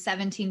myself, and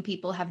 17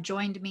 people have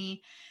joined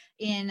me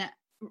in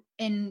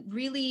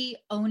really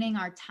owning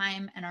our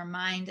time and our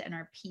mind and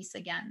our peace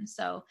again.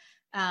 So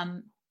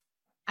I'm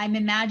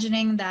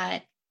imagining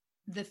that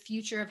the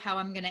future of how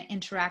I'm going to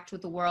interact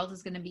with the world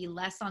is going to be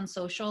less on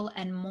social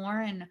and more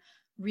in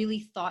really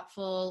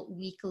thoughtful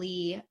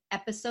weekly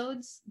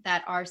episodes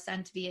that are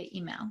sent via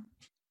email.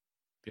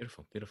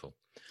 Beautiful, beautiful.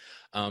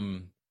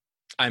 I'm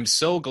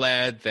so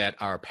glad that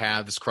our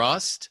paths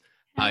crossed.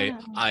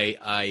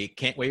 I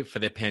can't wait for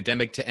the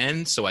pandemic to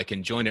end so I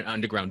can join an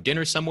underground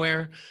dinner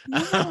somewhere.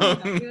 Yeah,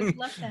 we would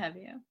love to have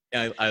you.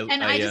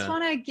 I just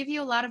want to give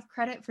you a lot of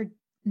credit for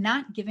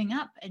not giving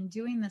up and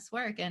doing this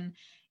work. And,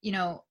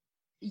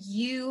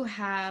 you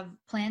have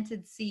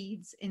planted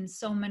seeds in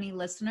so many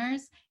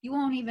listeners. You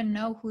won't even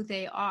know who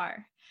they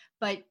are.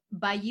 But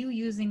by you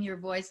using your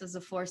voice as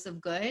a force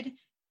of good,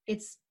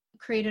 it's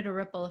created a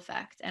ripple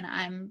effect. And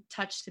I'm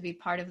touched to be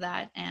part of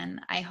that. And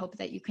I hope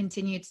that you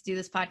continue to do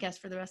this podcast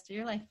for the rest of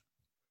your life.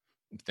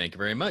 Thank you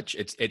very much.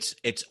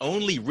 It's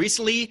only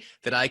recently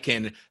that I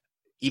can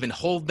even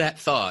hold that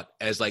thought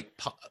as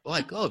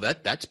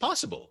that's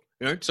possible.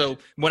 So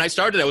when I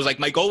started, I was like,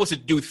 my goal was to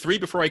do 3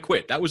 before I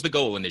quit. That was the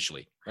goal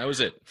initially. That was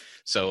it.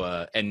 So,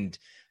 I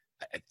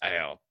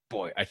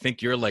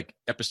think you're like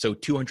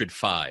episode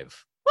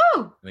 205.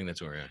 Woo! I think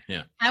that's where we're at.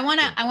 Yeah. I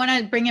want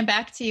to bring it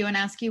back to you and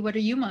ask you, what are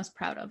you most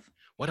proud of?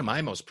 What am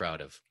I most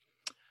proud of?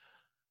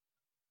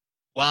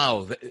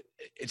 Wow.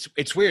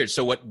 It's weird.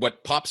 So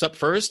what pops up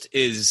first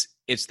is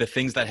it's the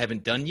things that I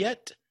haven't done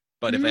yet.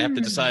 But if I have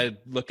to decide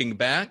looking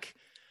back,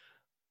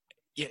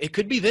 yeah, it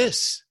could be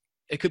this.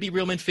 It could be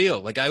Real Men Feel.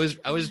 Like I was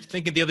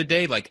thinking the other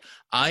day, like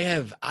I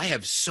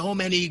have so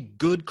many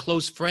good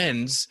close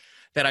friends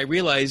that I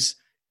realize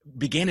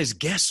began as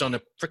guests on a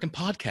freaking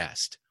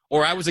podcast,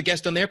 or I was a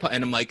guest on their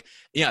and I'm like,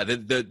 yeah,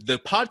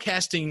 the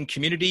podcasting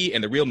community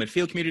and the Real Men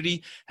Feel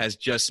community has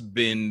just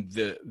been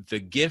the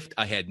gift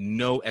I had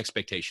no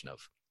expectation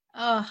of.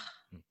 Oh,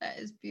 that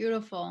is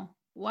beautiful.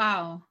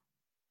 Wow.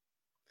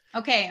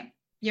 Okay.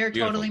 You're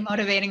totally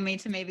motivating me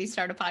to maybe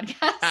start a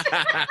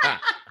podcast.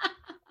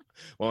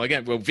 Well,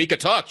 Vika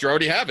Talks, you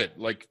already have it.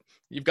 Like,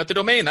 you've got the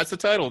domain. That's the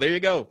title. There you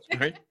go. All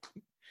right.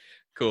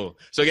 Cool.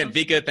 So again,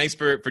 Vika, thanks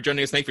for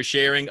joining us. Thanks for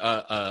sharing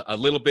a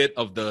little bit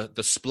of the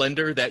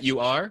splendor that you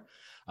are.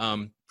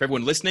 For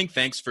everyone listening,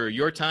 thanks for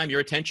your time, your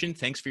attention.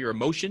 Thanks for your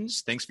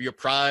emotions. Thanks for your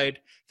pride.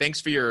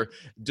 Thanks for your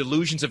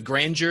delusions of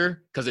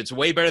grandeur, because it's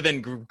way better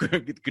than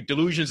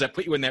delusions that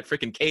put you in that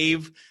freaking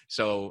cave.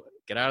 So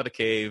get out of the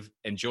cave,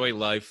 enjoy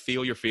life,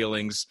 feel your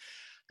feelings.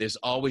 There's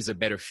always a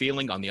better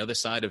feeling on the other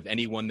side of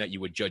anyone that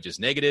you would judge as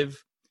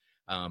negative.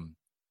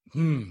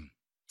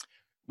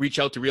 Reach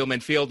out to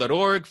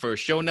realmenfeel.org for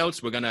show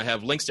notes. We're going to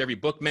have links to every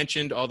book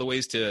mentioned, all the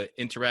ways to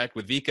interact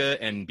with Vika,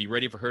 and be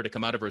ready for her to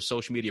come out of her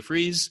social media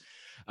freeze.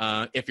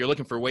 If you're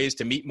looking for ways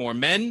to meet more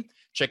men,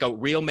 check out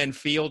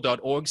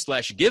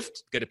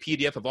realmenfeel.org/gift. Get a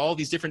PDF of all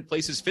these different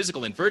places,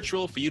 physical and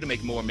virtual, for you to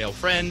make more male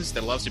friends.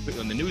 That'll also put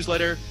you in the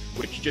newsletter,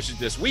 which just is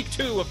this week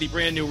 2 of the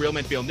brand new Real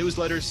Men Feel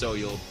newsletter. So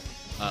you'll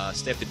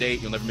stay up to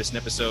date. You'll never miss an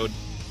episode.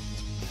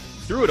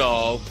 Through it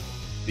all,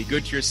 be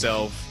good to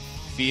yourself,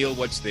 feel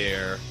what's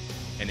there,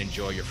 and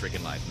enjoy your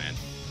freaking life, man.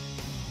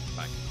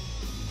 Bye.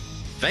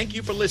 Thank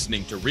you for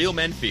listening to Real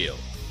Men Feel.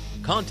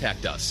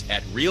 contact us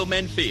at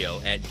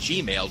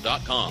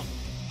realmenfeel@gmail.com.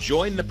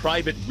 Join the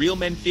private Real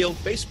Men Feel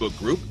Facebook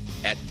group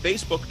at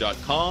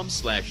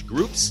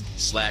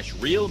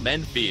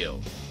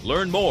facebook.com/groups/realmenfeel.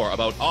 Learn more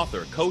about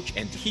author, coach,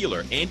 and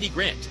healer Andy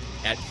Grant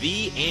at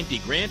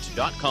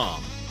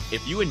theandygrant.com.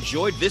 If you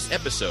enjoyed this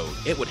episode,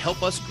 it would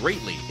help us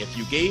greatly if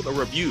you gave a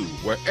review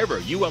wherever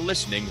you are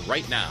listening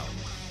right now.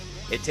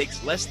 It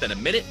takes less than a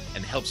minute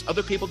and helps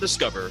other people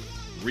discover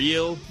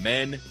Real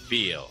Men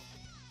Feel.